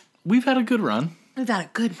 we've had a good run. We've had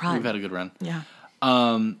a good run. Yeah.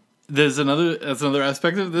 That's another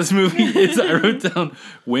aspect of this movie is I wrote down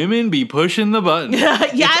women be pushing the button.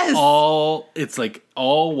 Yes. It's like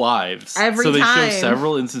all wives. Every time. So they time. show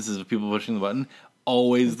several instances of people pushing the button.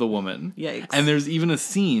 Always the woman. Yikes. And there's even a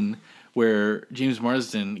scene where James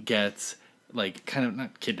Marsden gets like kind of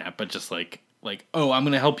not kidnapped, but just like, oh, I'm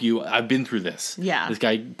going to help you. I've been through this. Yeah. This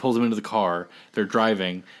guy pulls him into the car. They're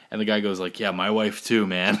driving. And the guy goes like, yeah, my wife too,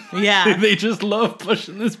 man. Yeah. They just love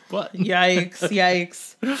pushing this button. Yikes.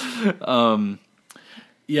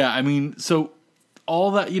 Yeah, I mean, so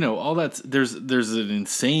all that's, there's an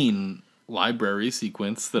insane library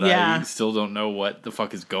sequence that I still don't know what the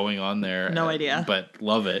fuck is going on there. No idea. But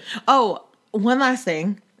love it. Oh, one last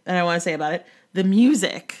thing that I want to say about it. The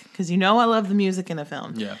music, because I love the music in a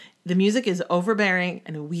film. Yeah. The music is overbearing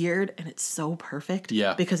and weird, and it's so perfect.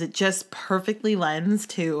 Yeah. Because it just perfectly lends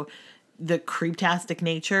to the creeptastic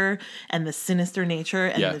nature and the sinister nature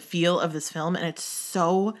and the feel of this film, and it's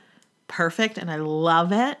so perfect, and I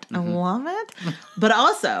love it. Mm-hmm. I love it. But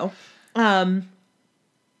also, I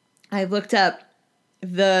looked up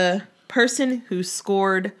the person who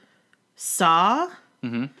scored Saw.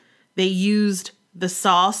 Mm-hmm. They used the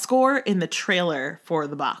Saw score in the trailer for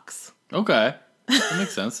the box. Okay. That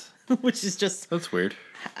makes sense. Which is just... That's weird.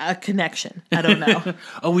 A connection. I don't know.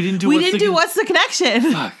 Oh, we didn't do What's the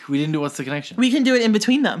Connection? Fuck, we didn't do What's the Connection. We can do it in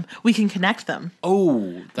between them. We can connect them.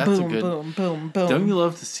 Oh, that's boom, a good... Boom, boom, boom. Don't you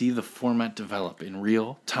love to see the format develop in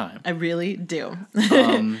real time? I really do.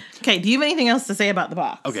 Okay, do you have anything else to say about the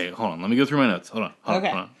box? Okay, hold on. Let me go through my notes. Hold on.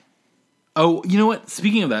 Okay. Oh, you know what?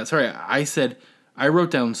 Speaking of that, sorry, I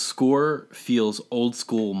wrote down score feels old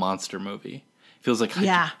school monster movie. Feels like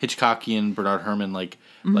Yeah. Hitchcockian. Bernard Herrmann like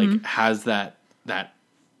has that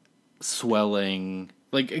swelling,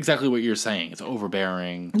 like exactly what you're saying. It's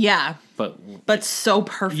overbearing. Yeah. But so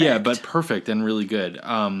perfect. Yeah, but perfect and really good.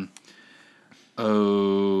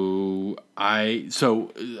 So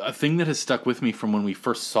a thing that has stuck with me from when we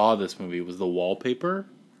first saw this movie was the wallpaper.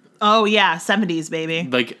 Oh yeah, 70s baby.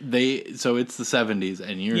 Like so it's the 70s,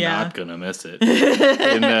 and you're not gonna miss it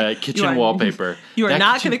in the kitchen wallpaper. You are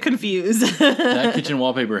not gonna confuse. That kitchen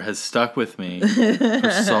wallpaper has stuck with me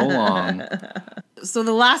for so long. So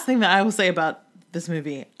the last thing that I will say about this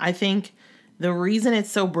movie, I think the reason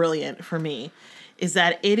it's so brilliant for me is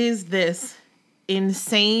that it is this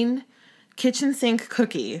insane kitchen sink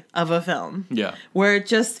cookie of a film. Yeah. Where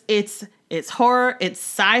it's horror, it's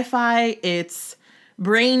sci-fi, it's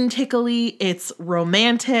brain tickly, it's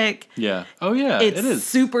romantic. Yeah. Oh yeah, it is. It's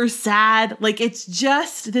super sad. Like it's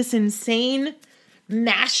just this insane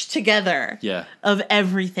mashed together of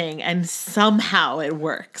everything, and somehow it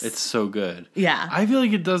works. It's so good. Yeah. I feel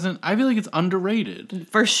like it's underrated.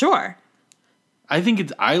 For sure. I like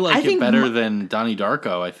it better than Donnie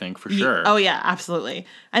Darko, I think, for sure. Oh yeah, absolutely.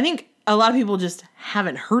 I think a lot of people just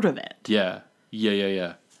haven't heard of it. Yeah.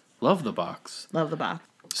 Love the box. Love the box.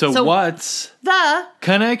 So what's the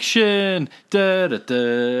connection?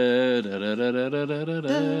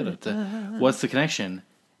 What's the connection?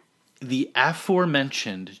 The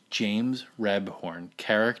aforementioned James Rebhorn,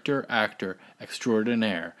 character actor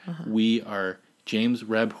extraordinaire. We are James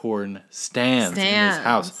Rebhorn stands in this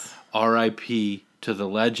house. R.I.P. to the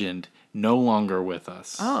legend, no longer with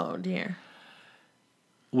us. Oh dear.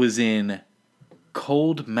 Was in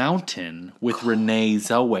Cold Mountain with Renee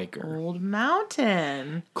Zellweger.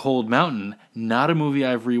 Cold Mountain, not a movie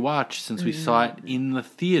I've rewatched since we saw it in the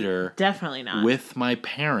theater. Definitely not. With my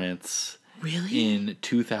parents. Really? In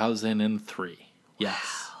 2003. Yes.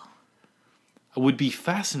 Wow. I would be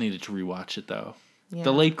fascinated to rewatch it though. Yeah.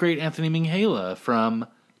 The late great Anthony Minghella from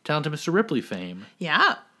Talented Mr. Ripley fame.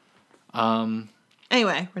 Yeah.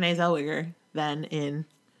 Anyway, Renee Zellweger then in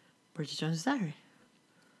Bridget Jones's Diary.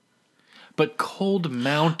 But Cold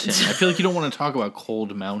Mountain. I feel like you don't want to talk about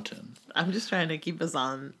Cold Mountain. I'm just trying to keep us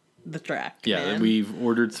on the track. Yeah, man. We've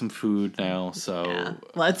ordered some food now, so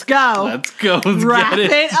let's go. Let's wrap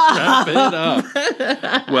it up.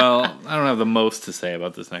 Well, I don't have the most to say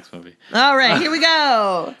about this next movie. All right, here we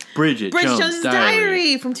go. Bridget Jones's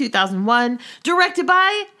Diary from 2001, directed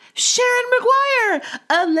by Sharon Maguire,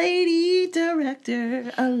 a lady director,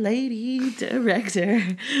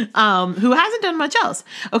 who hasn't done much else.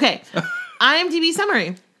 Okay, IMDb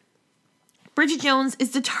summary. Bridget Jones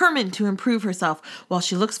is determined to improve herself while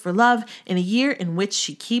she looks for love in a year in which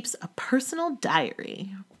she keeps a personal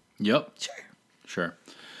diary. Yep. Sure.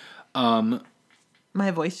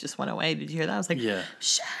 My voice just went away. Did you hear that? I was like, yeah.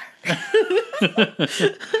 Sure.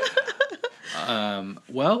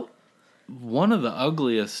 Well, one of the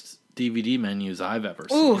ugliest DVD menus I've ever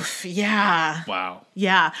seen. Oof, yeah. Wow.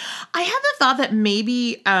 Yeah. I had the thought that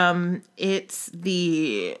maybe it's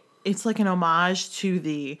like an homage to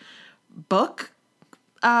the book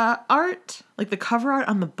art, like the cover art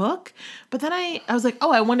on the book. But then I was like,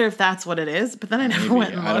 oh, I wonder if that's what it is. But then I never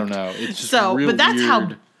went and looked. I don't know. It's just but that's weird.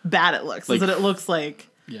 how bad it looks. Like, is that it looks like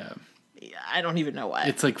I don't even know what.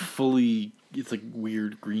 It's like it's like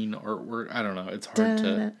weird green artwork. I don't know. It's hard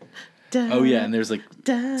to. Oh yeah, and there's like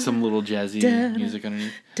some little jazzy music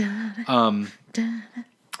underneath.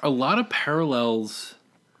 A lot of parallels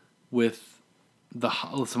with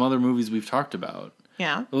some other movies we've talked about.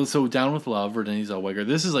 Yeah. So Down with Love, Renee Zellweger.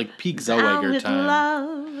 This is like peak Zellweger time.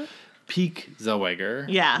 Love. Peak Zellweger.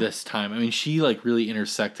 Yeah. This time, I mean, she like really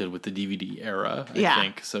intersected with the DVD era. I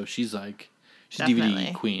think so. She's Definitely.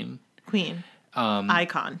 DVD queen.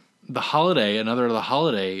 Icon. The Holiday, another of the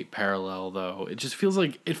Holiday parallel though. It feels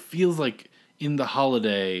like in The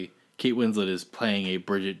Holiday, Kate Winslet is playing a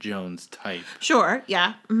Bridget Jones type. Sure.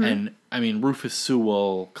 Yeah. Mm-hmm. And I mean, Rufus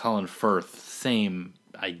Sewell, Colin Firth, same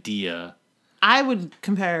idea. I would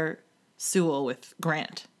compare Sewell with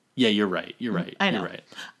Grant. Yeah, you're right. I know. You're right.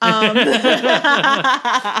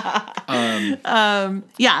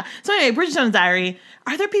 Yeah. So anyway, Bridget Jones's Diary.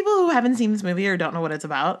 Are there people who haven't seen this movie or don't know what it's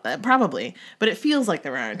about? Probably, but it feels like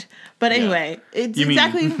there aren't. But anyway, it's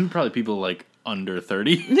exactly probably people like under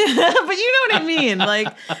 30. But you know what I mean. Like,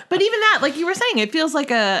 but even that, like you were saying, it feels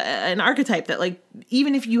like an archetype that, like,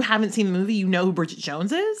 even if you haven't seen the movie, you know who Bridget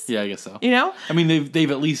Jones is. Yeah, I guess so. You know? I mean,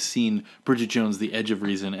 they've at least seen Bridget Jones, The Edge of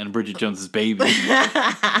Reason, and Bridget Jones's Baby.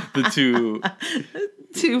 The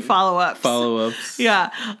two follow-ups. Yeah.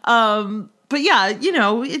 But yeah, you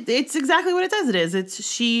know, it's exactly what it says it is.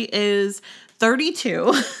 She is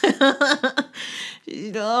 32.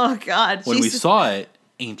 Oh, God. When we saw it,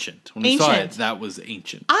 ancient. When we saw it, that was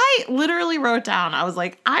ancient. I literally wrote down, I was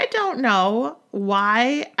like, I don't know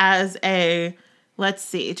why as a, let's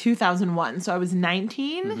see, 2001. So I was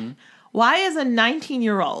 19. Mm-hmm. Why as a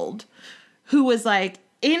 19-year-old who was like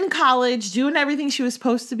in college, doing everything she was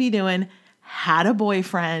supposed to be doing, had a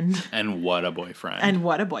boyfriend. And what a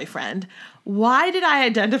boyfriend. Why did I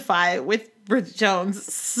identify with Bridget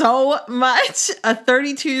Jones so much? A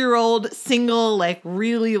 32-year-old single, like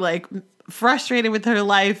really like frustrated with her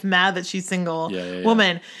life, mad that she's single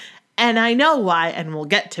woman. And I know why, and we'll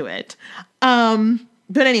get to it. But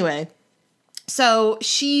anyway, so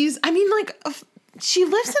she lives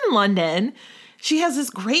in London. She has this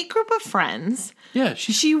great group of friends. Yeah,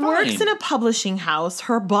 she works in a publishing house.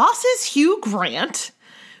 Her boss is Hugh Grant,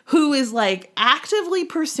 who is like actively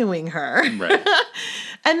pursuing her. Right.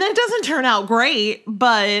 And that doesn't turn out great,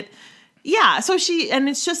 but yeah, so and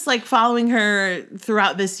it's just like following her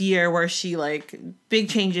throughout this year where she like big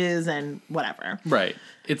changes and whatever. Right.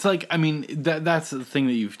 It's like, I mean, that's the thing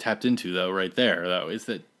that you've tapped into though, right there, though, is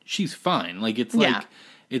that she's fine. Like, it's like,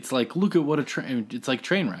 it's like, look at what it's like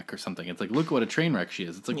Trainwreck or something. It's like, look at what a train wreck she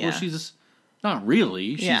is. It's like, well, she's not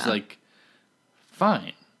really. She's like,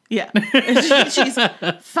 fine. Yeah. She's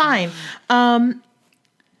fine.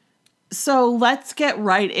 So let's get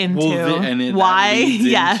right into why.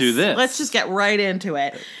 Into this. Let's just get right into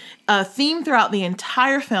it. A theme throughout the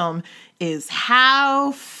entire film is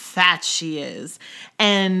how fat she is.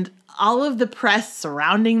 And all of the press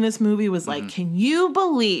surrounding this movie was like, can you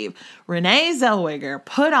believe Renee Zellweger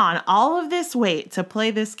put on all of this weight to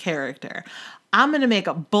play this character? I'm going to make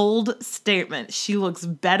a bold statement. She looks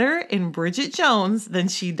better in Bridget Jones than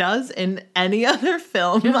she does in any other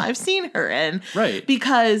film I've seen her in. Right.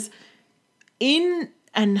 Because and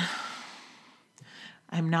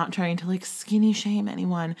I'm not trying to like skinny shame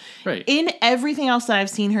anyone. Right. In everything else that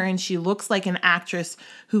I've seen her in, she looks like an actress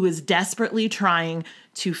who is desperately trying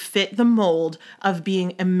to fit the mold of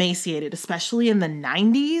being emaciated, especially in the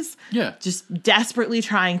 90s. Yeah. Just desperately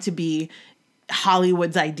trying to be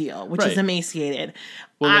Hollywood's ideal, which is emaciated.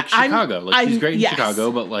 Well, like Chicago. She's great in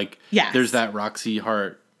Chicago, but like there's that Roxy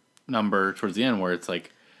Hart number towards the end where it's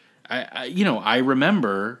like, I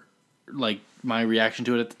remember like my reaction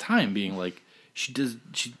to it at the time being like, she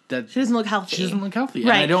doesn't look healthy. She doesn't look healthy.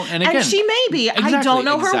 Right. And she may be. Exactly, I don't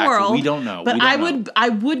know her world. We don't know. But I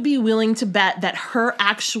would be willing to bet that her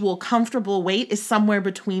actual comfortable weight is somewhere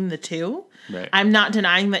between the two. Right. I'm not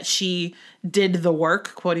denying that she did the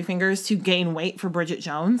work, quotey fingers, to gain weight for Bridget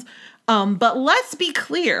Jones. But let's be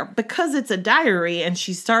clear, because it's a diary and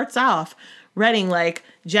she starts off writing like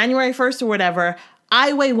January 1st or whatever,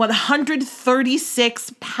 I weigh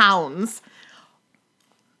 136 pounds.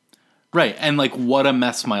 Right, and like what a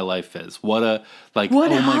mess my life is. What a like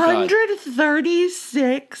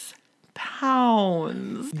 136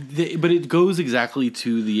 pounds. But it goes exactly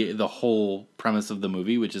to the whole premise of the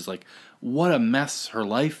movie, which is like what a mess her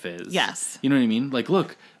life is. Yes. You know what I mean? Like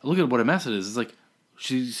look at what a mess it is. It's like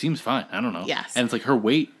she seems fine. I don't know. Yes. And it's like her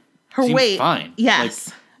weight seems fine. Yes.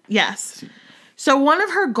 Like, yes. So one of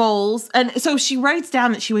her goals, and so she writes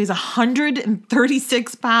down that she weighs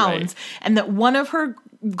 136 pounds, right, and that one of her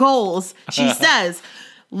goals, she says,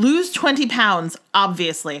 lose 20 pounds,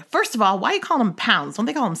 obviously. First of all, why you call them pounds? Don't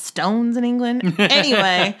they call them stones in England?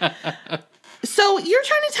 Anyway, so you're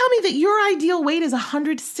trying to tell me that your ideal weight is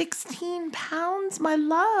 116 pounds? My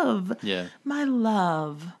love. Yeah. My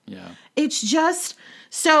love. Yeah. It's just,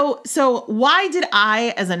 so why did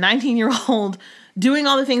I, as a 19-year-old, doing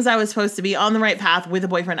all the things I was supposed to be on the right path with a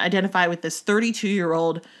boyfriend, identify with this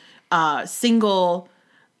 32-year-old single,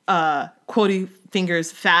 quotey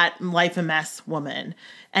fingers, fat, life a mess woman?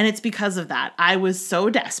 And it's because of that. I was so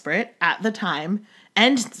desperate at the time,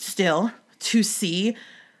 and still, to see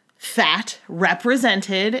fat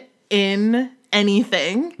represented in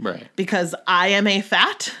anything. Right. Because I am a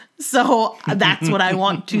fat, so that's what I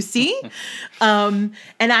want to see. And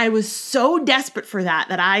I was so desperate for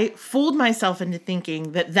that I fooled myself into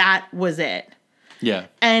thinking that was it. Yeah.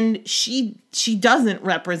 And she doesn't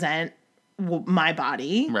represent my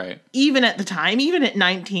body. Right. Even at the time, even at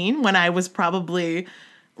 19, when I was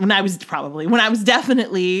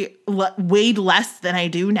definitely weighed less than I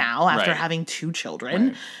do now after having 2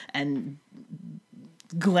 children and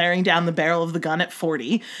glaring down the barrel of the gun at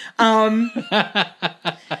 40.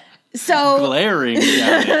 So glaring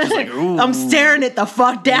down it, just like, ooh. I'm staring it the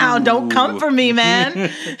fuck down. Ooh. Don't come for me, man.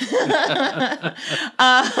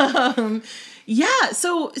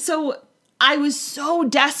 So I was so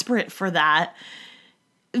desperate for that.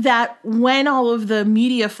 that when all of the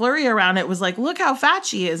media flurry around it was like, look how fat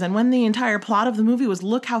she is. And when the entire plot of the movie was,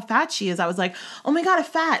 look how fat she is, I was like, oh my God, a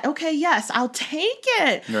fat. Okay, yes, I'll take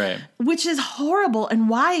it. Right. Which is horrible. And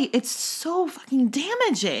why it's so fucking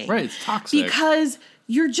damaging. Right, it's toxic. Because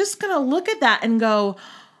you're just going to look at that and go,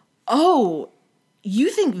 oh, you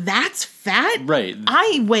think that's fat? Right.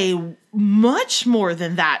 I weigh much more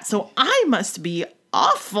than that. So I must be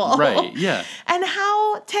awful. Right, yeah. And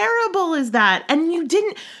how terrible is that? And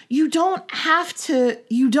you don't have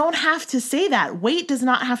to say that. Weight does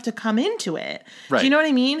not have to come into it. Right. Do you know what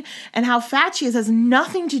I mean? And how fat she is has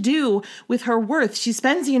nothing to do with her worth. She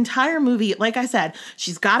spends the entire movie, like I said,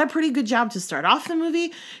 she's got a pretty good job to start off the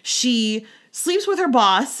movie. She sleeps with her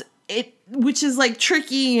boss, which is like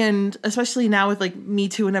tricky, and especially now with like Me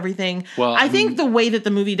Too and everything. Well, I think the way that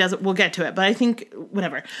the movie does it, we'll get to it, but I think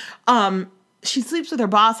whatever. She sleeps with her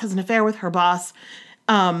boss, has an affair with her boss,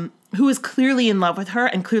 who is clearly in love with her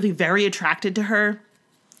and clearly very attracted to her.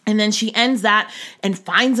 And then she ends that and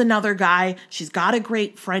finds another guy. She's got a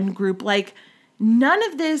great friend group. Like, none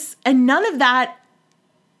of this and none of that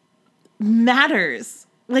matters.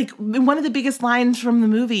 Like, one of the biggest lines from the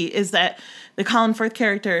movie is that the Colin Firth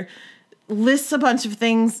character lists a bunch of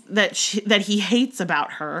things that he hates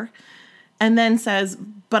about her, and then says,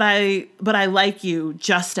 but I like you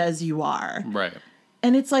just as you are. Right.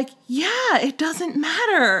 And it's like, yeah, it doesn't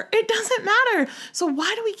matter. It doesn't matter. So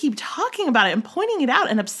why do we keep talking about it and pointing it out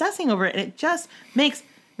and obsessing over it? And it just makes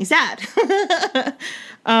me sad.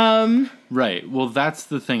 Right. Well, that's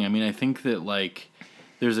the thing. I mean, I think that, like,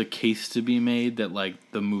 there's a case to be made that,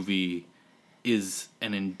 like, the movie is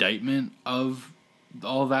an indictment of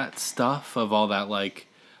all that stuff, of all that, like,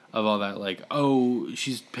 oh,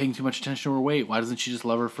 she's paying too much attention to her weight. Why doesn't she just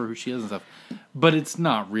love her for who she is and stuff? But it's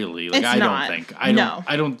not really. Like, I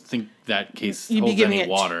don't think that case holds any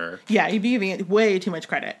water. Yeah, you'd be giving it way too much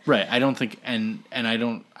credit. Right. I don't think, and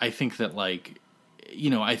I think that, like, you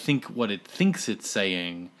know, I think what it thinks it's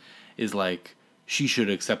saying is, like, she should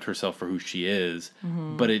accept herself for who she is,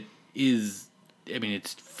 but it is, I mean,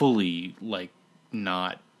 it's fully, like,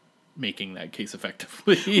 not making that case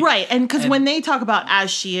effectively. Right. And because when they talk about as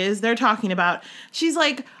she is, they're talking about, she's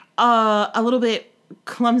like a little bit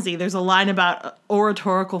clumsy. There's a line about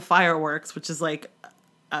oratorical fireworks, which is like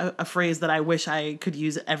a phrase that I wish I could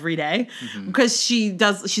use every day, because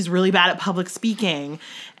she's really bad at public speaking,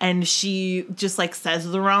 and she just like says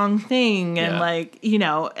the wrong thing, and like, you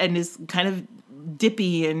know, and is kind of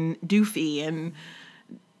dippy and doofy and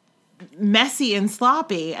messy and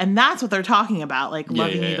sloppy, and that's what they're talking about, like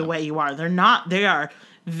loving you the way you are. They are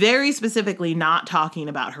very specifically not talking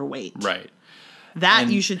about her weight. Right. That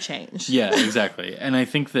you should change. Yeah, exactly. And I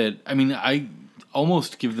think that, I mean, I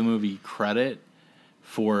almost give the movie credit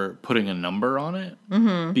for putting a number on it,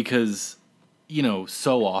 because, you know,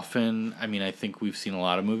 so often, I mean, I think we've seen a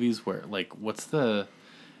lot of movies where, like, what's the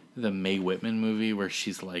Mae Whitman movie where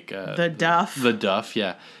she's like The Duff. The Duff,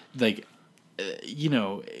 yeah. Like, you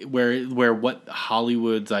know, where what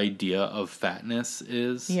Hollywood's idea of fatness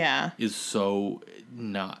is so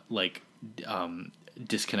not, like,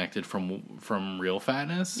 disconnected from real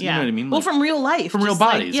fatness. You know what I mean? Like, well, from real life, from real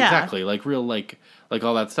bodies, like, exactly. Like real, like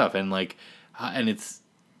all that stuff, and like, and it's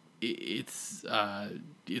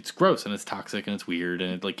gross, and it's toxic, and it's weird,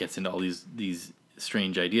 and it like gets into all these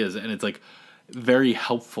strange ideas, and it's like very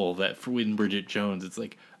helpful that for in Bridget Jones, it's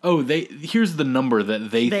like, oh, here's the number that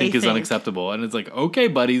they think is unacceptable, and it's like, okay,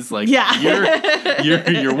 buddies, like,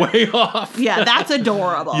 you're way off. Yeah, that's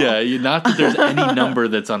adorable. Yeah, not that there's any number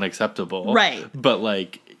that's unacceptable, right? But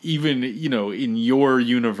like, even, you know, in your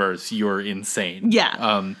universe, you're insane.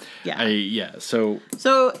 Yeah. So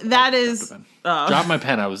that is drop my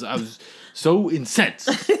pen. I was so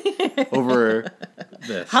incensed over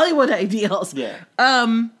this Hollywood ideals. Yeah.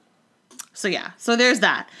 So there's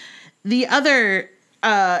that. The other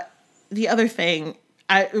thing,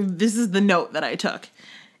 this is the note that I took.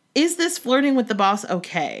 Is this flirting with the boss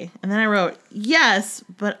okay? And then I wrote, yes,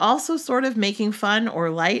 but also sort of making fun or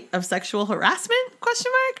light of sexual harassment? ?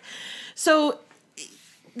 So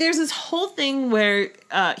there's this whole thing where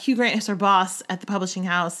Hugh Grant is her boss at the publishing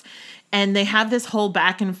house, and they have this whole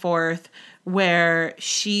back and forth where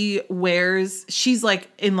she's like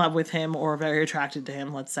in love with him or very attracted to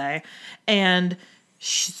him, let's say. And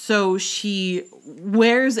so she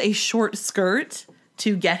wears a short skirt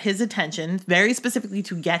to get his attention, very specifically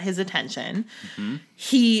to get his attention.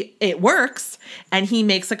 It works, and he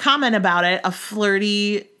makes a comment about it, a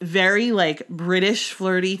flirty, very like British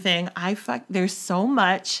flirty thing. There's so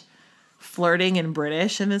much flirting and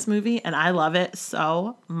British in this movie, and I love it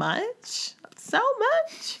so much. So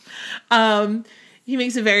much. he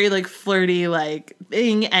makes a very like flirty like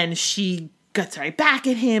thing, and she gets right back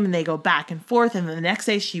at him, and they go back and forth. And then the next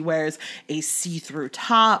day she wears a see-through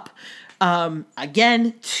top,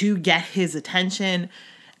 again to get his attention,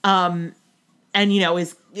 and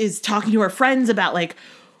is talking to her friends about like,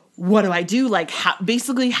 what do I do? Like, how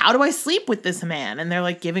do I sleep with this man? And they're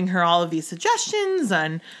like giving her all of these suggestions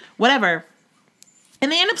and whatever,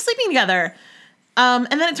 and they end up sleeping together. And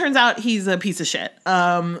then it turns out he's a piece of shit.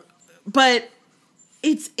 But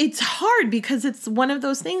it's hard because it's one of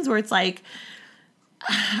those things where it's like,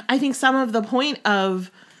 I think some of the point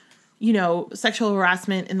of, sexual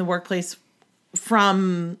harassment in the workplace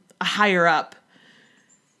from a higher up,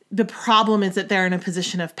 the problem is that they're in a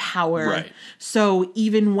position of power. Right. So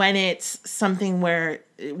even when it's something where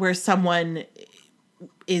someone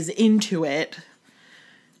is into it,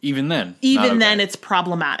 even then it's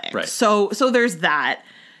problematic. Right. So there's that.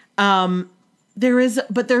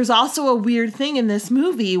 There's also a weird thing in this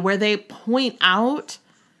movie where they point out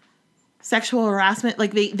sexual harassment.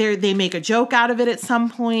 Like they make a joke out of it at some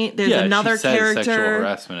point. There's another she says character. sexual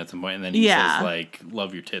harassment at some point, and then he says like,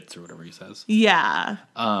 "Love your tits" or whatever he says. Yeah.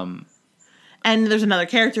 And there's another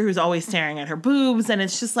character who's always staring at her boobs, and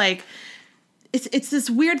it's just like it's this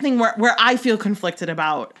weird thing where I feel conflicted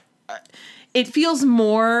about. It feels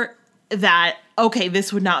more that, okay,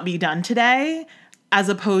 this would not be done today, as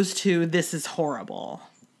opposed to this is horrible.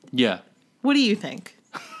 Yeah. What do you think?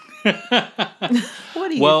 What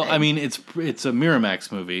do you Well, think? I mean, it's a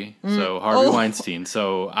Miramax movie, so Harvey Weinstein.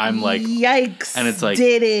 So I'm like, yikes! and it's like,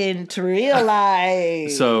 didn't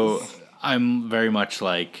realize. So I'm very much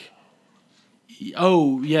like,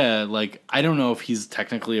 oh yeah, like I don't know if he's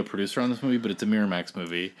technically a producer on this movie, but it's a Miramax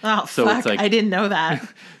movie. Oh so fuck! It's like, I didn't know that.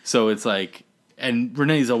 So it's like, and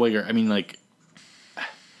Renee Zellweger. I mean, like,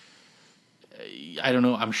 I don't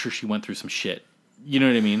know. I'm sure she went through some shit. You know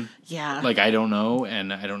what I mean? Yeah. Like, I don't know,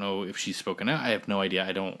 and I don't know if she's spoken out. I have no idea.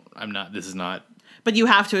 This is not... But you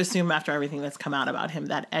have to assume after everything that's come out about him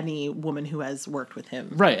that any woman who has worked with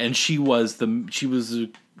him... Right, and she was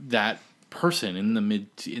that person in the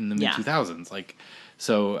mid 2000s. Like,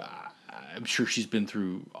 so I'm sure she's been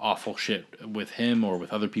through awful shit with him or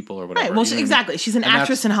with other people or whatever. Right, well, exactly. She's an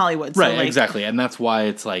actress in Hollywood. Right, so like, exactly. And that's why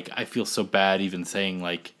it's like, I feel so bad even saying,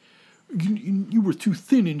 like, you were too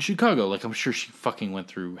thin in Chicago. Like, I'm sure she fucking went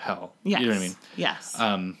through hell. Yes. You know what I mean? Yes.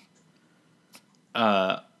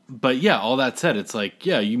 But yeah, all that said, it's like,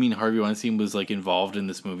 yeah, you mean Harvey Weinstein was like involved in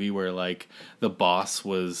this movie where like the boss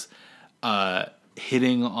was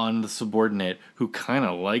hitting on the subordinate who kind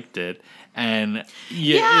of liked it, and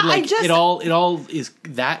it all is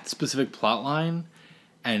that specific plot line,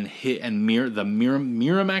 and the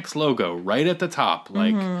Miramax logo right at the top,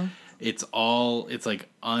 like. Mm-hmm. It's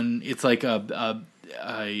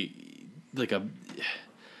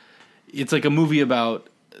like a movie about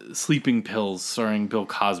sleeping pills starring Bill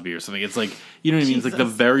Cosby or something. It's like, you know what I mean? It's like the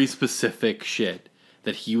very specific shit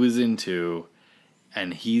that he was into,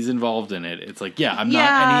 and he's involved in it. It's like, yeah, I'm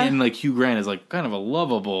not, and like Hugh Grant is like kind of a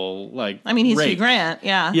lovable, like, I mean, he's rake. Hugh Grant,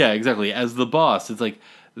 yeah. Yeah, exactly. As the boss, it's like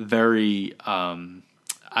very,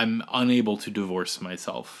 I'm unable to divorce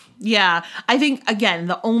myself. Yeah. I think, again,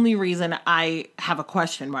 the only reason I have a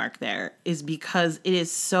question mark there is because it is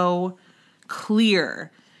so clear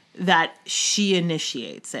that she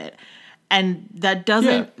initiates it. And that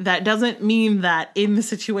doesn't mean that in the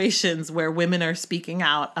situations where women are speaking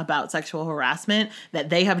out about sexual harassment that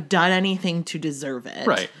they have done anything to deserve it.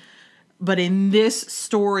 Right. But in this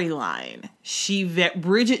storyline,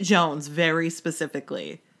 Bridget Jones very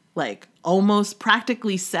specifically, like, almost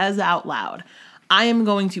practically says out loud, I am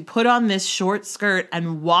going to put on this short skirt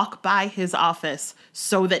and walk by his office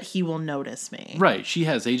so that he will notice me. Right. She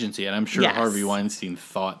has agency, and I'm sure Harvey Weinstein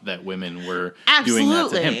thought that women were doing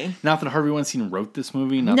that to him. Not that Harvey Weinstein wrote this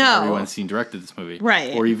movie, not that Harvey Weinstein directed this movie.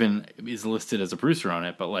 Right. Or even is listed as a producer on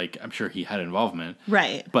it, but like I'm sure he had involvement.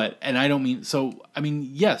 Right. But, and I don't mean, so, I mean,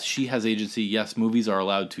 yes, she has agency. Yes, movies are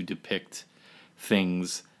allowed to depict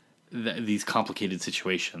things, these complicated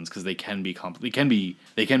situations, because they can be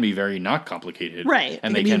they can be very not complicated, right?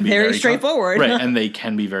 And they can be very straightforward, right? And they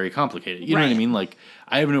can be very complicated. You know what I mean? Like,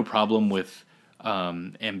 I have no problem with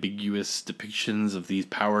ambiguous depictions of these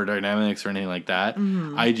power dynamics or anything like that.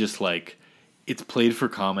 Mm-hmm. I just like it's played for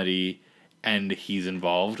comedy, and he's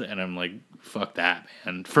involved, and I'm like, fuck that,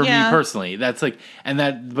 man. For me personally, that's like,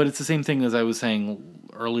 but it's the same thing as I was saying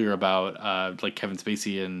earlier about like Kevin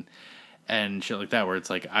Spacey and shit like that, where it's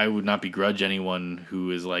like I would not begrudge anyone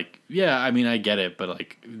who is like, yeah, I mean I get it, but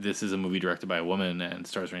like this is a movie directed by a woman and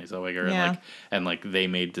stars Renee Zellweger, and like they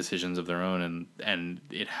made decisions of their own, and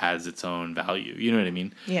it has its own value. You know what I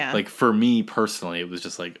mean? Yeah. Like for me personally, it was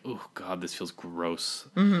just like, oh god, this feels gross.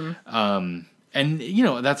 Mm-hmm. And you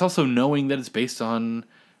know, that's also knowing that it's based on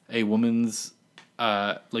a woman's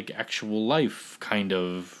like actual life, kind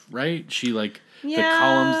of, right? She like. The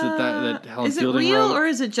columns that Helen is it Fielding real wrote. Or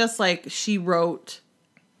is it just like she wrote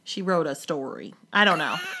a story? I don't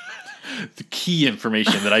know. The key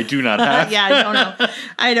information that I do not have. Yeah,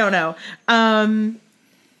 I don't know.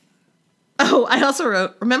 Oh, I also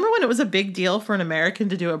wrote, remember when it was a big deal for an American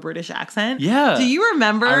to do a British accent? Yeah. Do you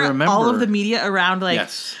remember, I remember all of the media around like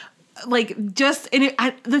yes. Like just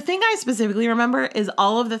the thing I specifically remember is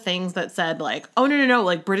all of the things that said like, oh no,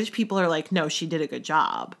 like British people are like, no, she did a good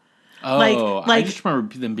job. Oh, like I just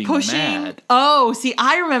remember them being mad. Oh, see,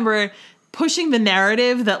 I remember pushing the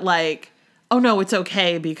narrative that like, oh no, it's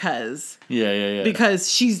okay because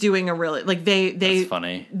because she's doing a really like That's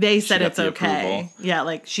funny. They said it's okay. Approval. Yeah,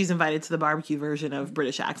 like she's invited to the barbecue version of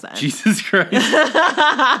British accent. Jesus Christ,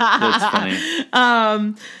 that's funny.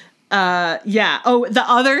 Yeah. Oh, the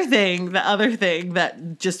other thing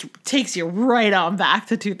that just takes you right on back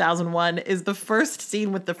to 2001 is the first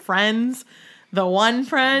scene with the friends. The one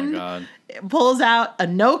friend pulls out a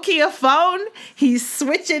Nokia phone. He's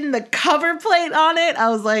switching the cover plate on it. I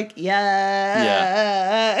was like, yes.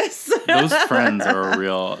 Yeah. Those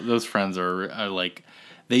friends are like,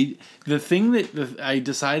 I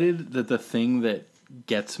decided that the thing that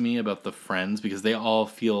gets me about the friends, because they all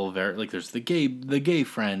feel very like there's the gay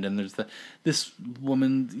friend, and there's this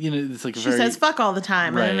woman, you know, it's like she says fuck all the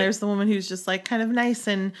time, right. And then there's the woman who's just like kind of nice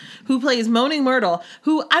and who plays Moaning Myrtle,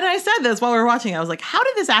 who, and I said this while we were watching, I was like, how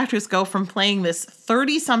did this actress go from playing this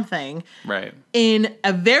 30-something right in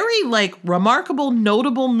a very like remarkable,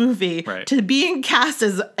 notable movie to being cast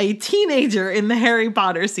as a teenager in the Harry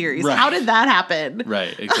Potter series? Right. How did that happen?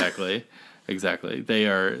 Right, exactly. Exactly.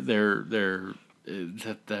 They're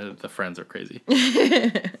the friends are crazy.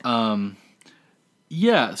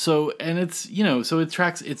 Yeah, so, and it's, you know, so it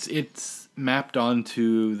tracks, it's mapped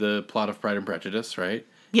onto the plot of Pride and Prejudice, right?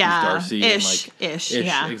 Yeah, Darcy ish,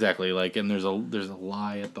 yeah. Exactly, like, and there's a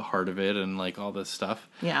lie at the heart of it, and like all this stuff.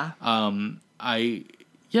 Yeah. I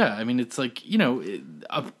mean, it's like, you know,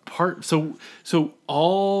 so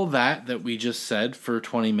all that we just said for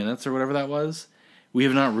 20 minutes or whatever that was, we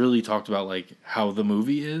have not really talked about like how the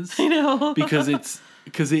movie is. I know. because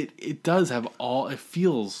it does have all, it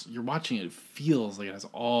feels, you're watching it feels like it has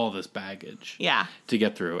all this baggage. Yeah. To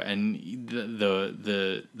get through, and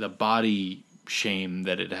the body shame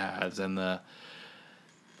that it has, and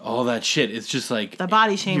all that shit. It's just like the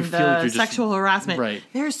body shame, the sexual harassment. Right.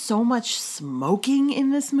 There's so much smoking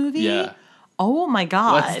in this movie. Yeah. Oh my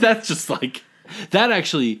god. Well, that's just like that.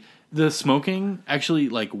 Actually, the smoking actually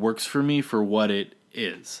like works for me for what it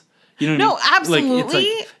is. You know what I mean?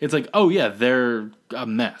 Absolutely. Like, it's like, oh yeah, they're a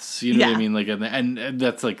mess. You know what I mean? Like, and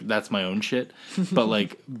that's like, that's my own shit. But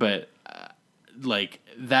like that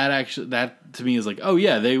actually, that to me is like, oh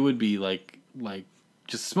yeah, they would be like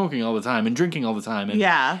just smoking all the time and drinking all the time. And,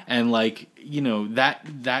 and like, you know,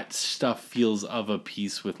 that stuff feels of a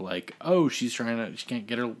piece with like, oh, she can't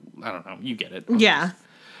get her, I don't know, you get it. Yeah.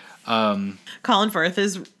 Colin Firth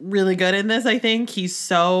is really good in this, I think. He's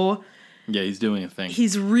doing a thing.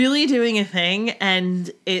 He's really doing a thing, and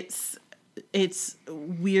it's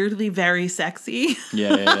weirdly very sexy.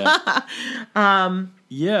 Yeah.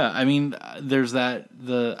 Yeah, I mean, there's I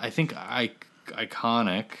think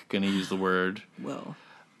iconic, gonna use the word,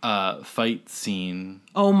 fight scene.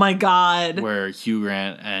 Oh my god. Where Hugh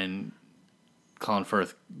Grant and Colin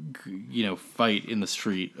Firth, you know, fight in the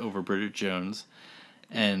street over Bridget Jones.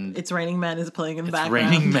 And It's Raining Men is playing in the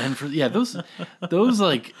background. Raining Men those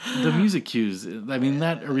like the music cues. I mean,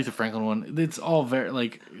 that Aretha Franklin one, it's all very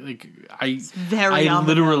like I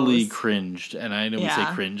literally cringed, and I know we say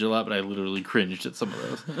cringe a lot, but I literally cringed at some of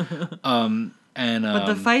those. But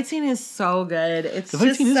the fight scene is so good. It's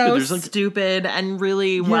just so stupid and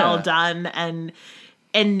really well done, and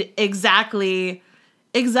exactly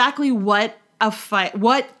what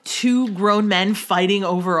what two grown men fighting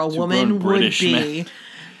over a woman would be.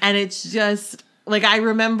 And it's just like, I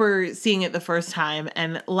remember seeing it the first time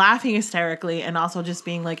and laughing hysterically, and also just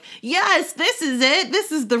being like, yes, this is it.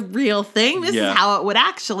 This is the real thing. This is how it would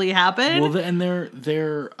actually happen. Well, and they're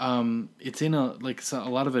it's in a, like, so a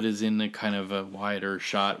lot of it is in a kind of a wider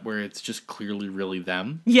shot where it's just clearly really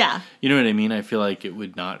them. Yeah. You know what I mean? I feel like it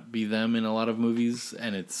would not be them in a lot of movies,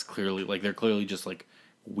 and it's clearly like, they're clearly just like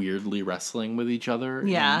weirdly wrestling with each other.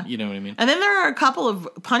 Yeah. And, you know what I mean? And then there are a couple of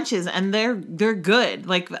punches, and they're good.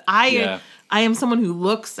 Like, Yeah. I am someone who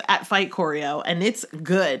looks at fight choreo, and it's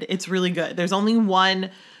good. It's really good. There's only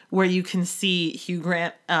one where you can see Hugh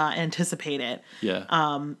Grant anticipate it. Yeah.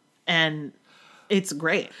 And it's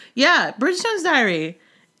great. Yeah, Bridget Jones' Diary.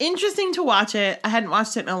 Interesting to watch it. I hadn't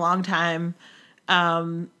watched it in a long time.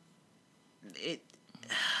 I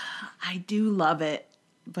do love it,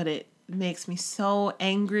 but it makes me so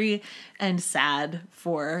angry and sad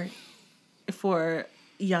for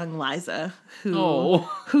young Liza,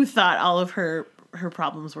 who thought all of her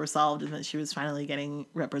problems were solved and that she was finally getting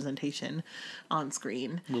representation on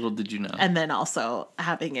screen. Little did you know. And then also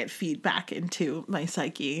having it feed back into my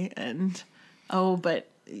psyche and, but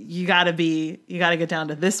you gotta get down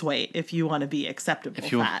to this weight if you want to be acceptable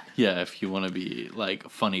fat. Yeah, if you want to be like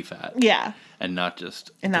funny fat. Yeah. And not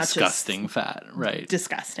just And not disgusting fat, right?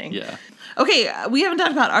 Disgusting. Yeah. Okay, we haven't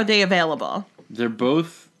talked about, are they available? They're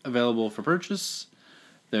both available for purchase.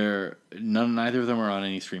 Neither of them are on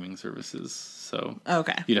any streaming services, so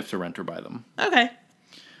Okay. you'd have to rent or buy them. Okay.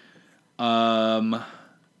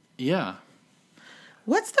 Yeah.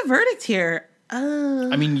 What's the verdict here?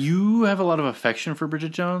 I mean, you have a lot of affection for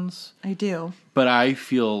Bridget Jones, I do. but I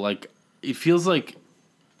feel like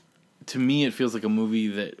to me it feels like a movie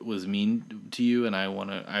that was mean to you, and I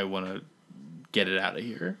wanna get it out of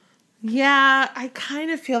here. Yeah, I kind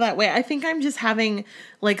of feel that way. I think I'm just having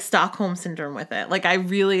like Stockholm syndrome with it. Like I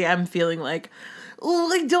really am feeling like,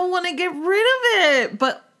 oh, I don't want to get rid of it,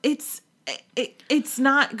 but it's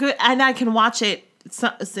not good, and I can watch it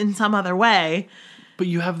in some other way. But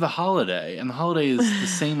you have The Holiday, and The Holiday is the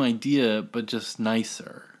same idea, but just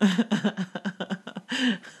nicer.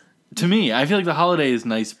 To me, I feel like The Holiday is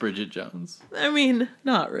nice Bridget Jones. I mean,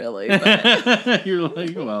 not really, but You're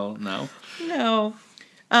like, well, no. no.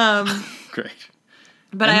 Great.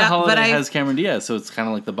 But The Holiday has Cameron Diaz, so it's kind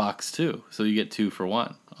of like The Box too. So you get 2 for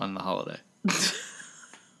 1 on The Holiday.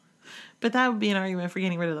 But that would be an argument for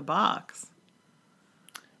getting rid of the box.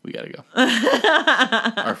 We gotta go.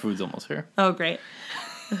 Our food's almost here. Oh, great.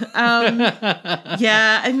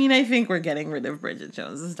 Yeah, I mean, I think we're getting rid of Bridget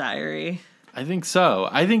Jones's Diary. I think so.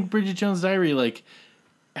 I think Bridget Jones' Diary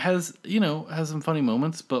has some funny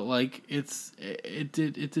moments, but it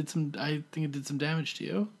did some. I think it did some damage to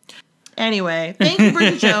you. Anyway, thank you,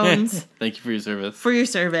 Bridget Jones. Thank you for your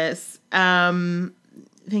service.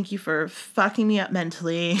 Thank you for fucking me up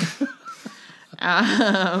mentally.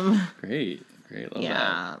 Great, love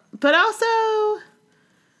that. But also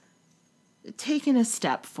taking a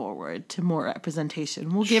step forward to more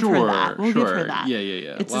representation. We'll give her that. We'll give her that. Yeah.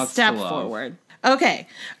 It's Lots a step to love. forward. Okay.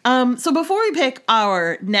 So before we pick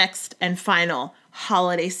our next and final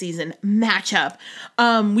holiday season matchup,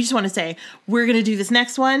 we just want to say we're gonna do this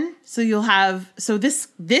next one. So you'll have this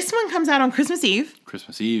one comes out on Christmas Eve.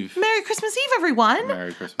 Christmas Eve. Merry Christmas Eve, everyone.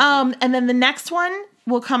 Merry Christmas Eve. And then the next one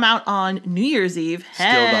will come out on New Year's Eve.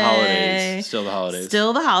 Still the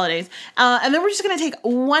holidays. And then we're just going to take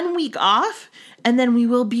 1 week off, and then we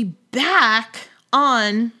will be back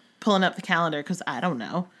on, pulling up the calendar because I don't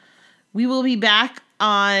know. We will be back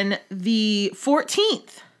on the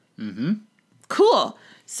 14th. Mm-hmm. Cool.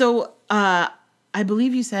 So I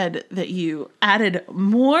believe you said that you added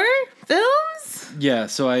more films? Yeah,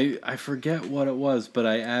 so I forget what it was, but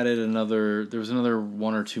I added there was another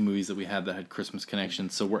 1 or 2 movies that we had that had Christmas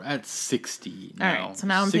connections, so we're at 60 now. All right, so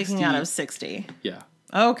now I'm picking out of 60. Yeah.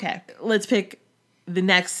 Okay, let's pick the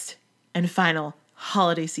next and final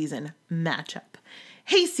holiday season matchup.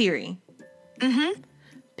 Hey Siri. Mm-hmm.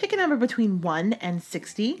 Pick a number between 1 and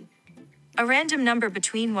 60. A random number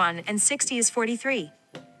between 1 and 60 is 43.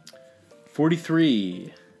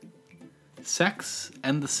 43. Sex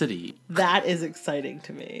and the City. That is exciting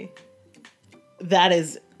to me. That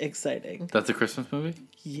is exciting. That's a Christmas movie?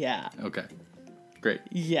 Yeah. Okay. Great.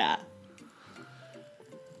 Yeah.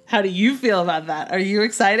 How do you feel about that? Are you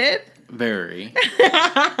excited? Very.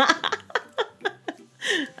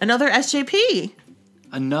 Another SJP.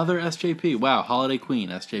 Another SJP. Wow, Holiday Queen,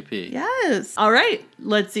 SJP. Yes. All right,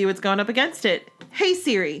 let's see what's going up against it. Hey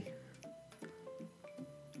Siri.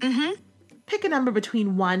 Mm-hmm. Pick a number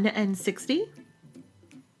between 1 and 60.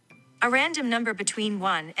 A random number between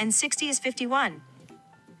 1 and 60 is 51.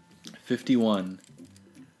 51.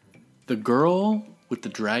 The Girl with the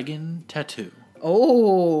Dragon Tattoo.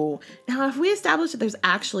 Oh. Now, have we established that there's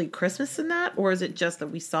actually Christmas in that, or is it just that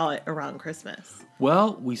we saw it around Christmas?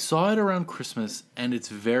 Well, we saw it around Christmas, and it's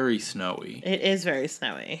very snowy. It is very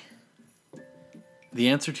snowy. The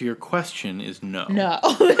answer to your question is no. No.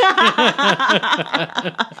 All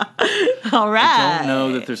right. I don't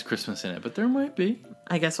know that there's Christmas in it, but there might be.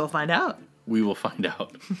 I guess we'll find out. We will find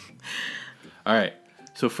out. All right.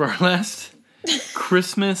 So for our last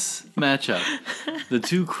Christmas matchup, the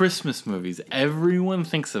two Christmas movies everyone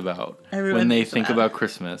thinks about when they think about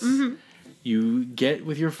Christmas. Mm-hmm. You get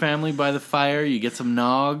with your family by the fire, you get some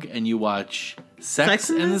nog, and you watch Sex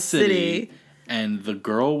and the City and The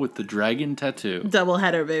Girl with the Dragon Tattoo. Double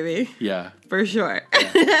header, baby. Yeah. For sure.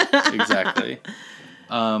 Yeah, exactly.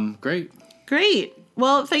 Great.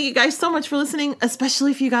 Well, thank you guys so much for listening,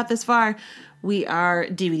 especially if you got this far. We are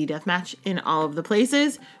DVD Deathmatch in all of the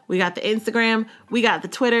places. We got the Instagram, we got the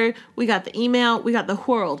Twitter, we got the email, we got the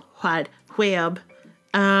World Wide Web.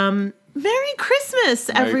 Merry Christmas,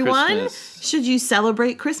 everyone. Christmas. Should you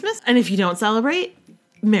celebrate Christmas? And if you don't celebrate,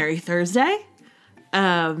 Merry Thursday.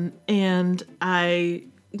 And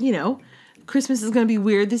Christmas is going to be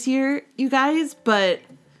weird this year, you guys, but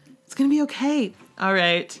it's going to be okay. All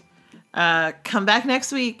right. Come back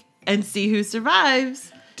next week and see who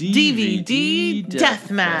survives. DVD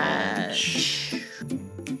Deathmatch.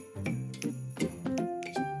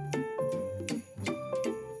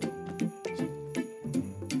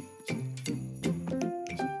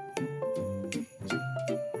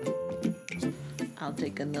 I'll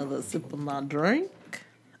take another sip of my drink.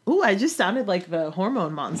 Ooh, I just sounded like the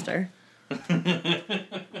hormone monster.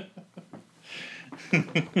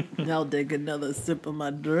 I'll take another sip of my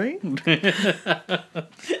drink.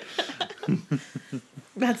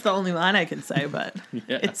 That's the only line I can say, but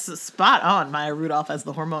it's spot on, Maya Rudolph as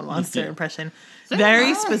the hormone monster impression.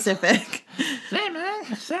 Very specific. Say, man,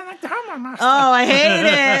 sound like the hormone monster. Oh, I hate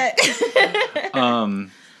it.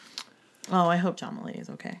 Oh, I hope John Mulaney is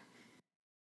okay.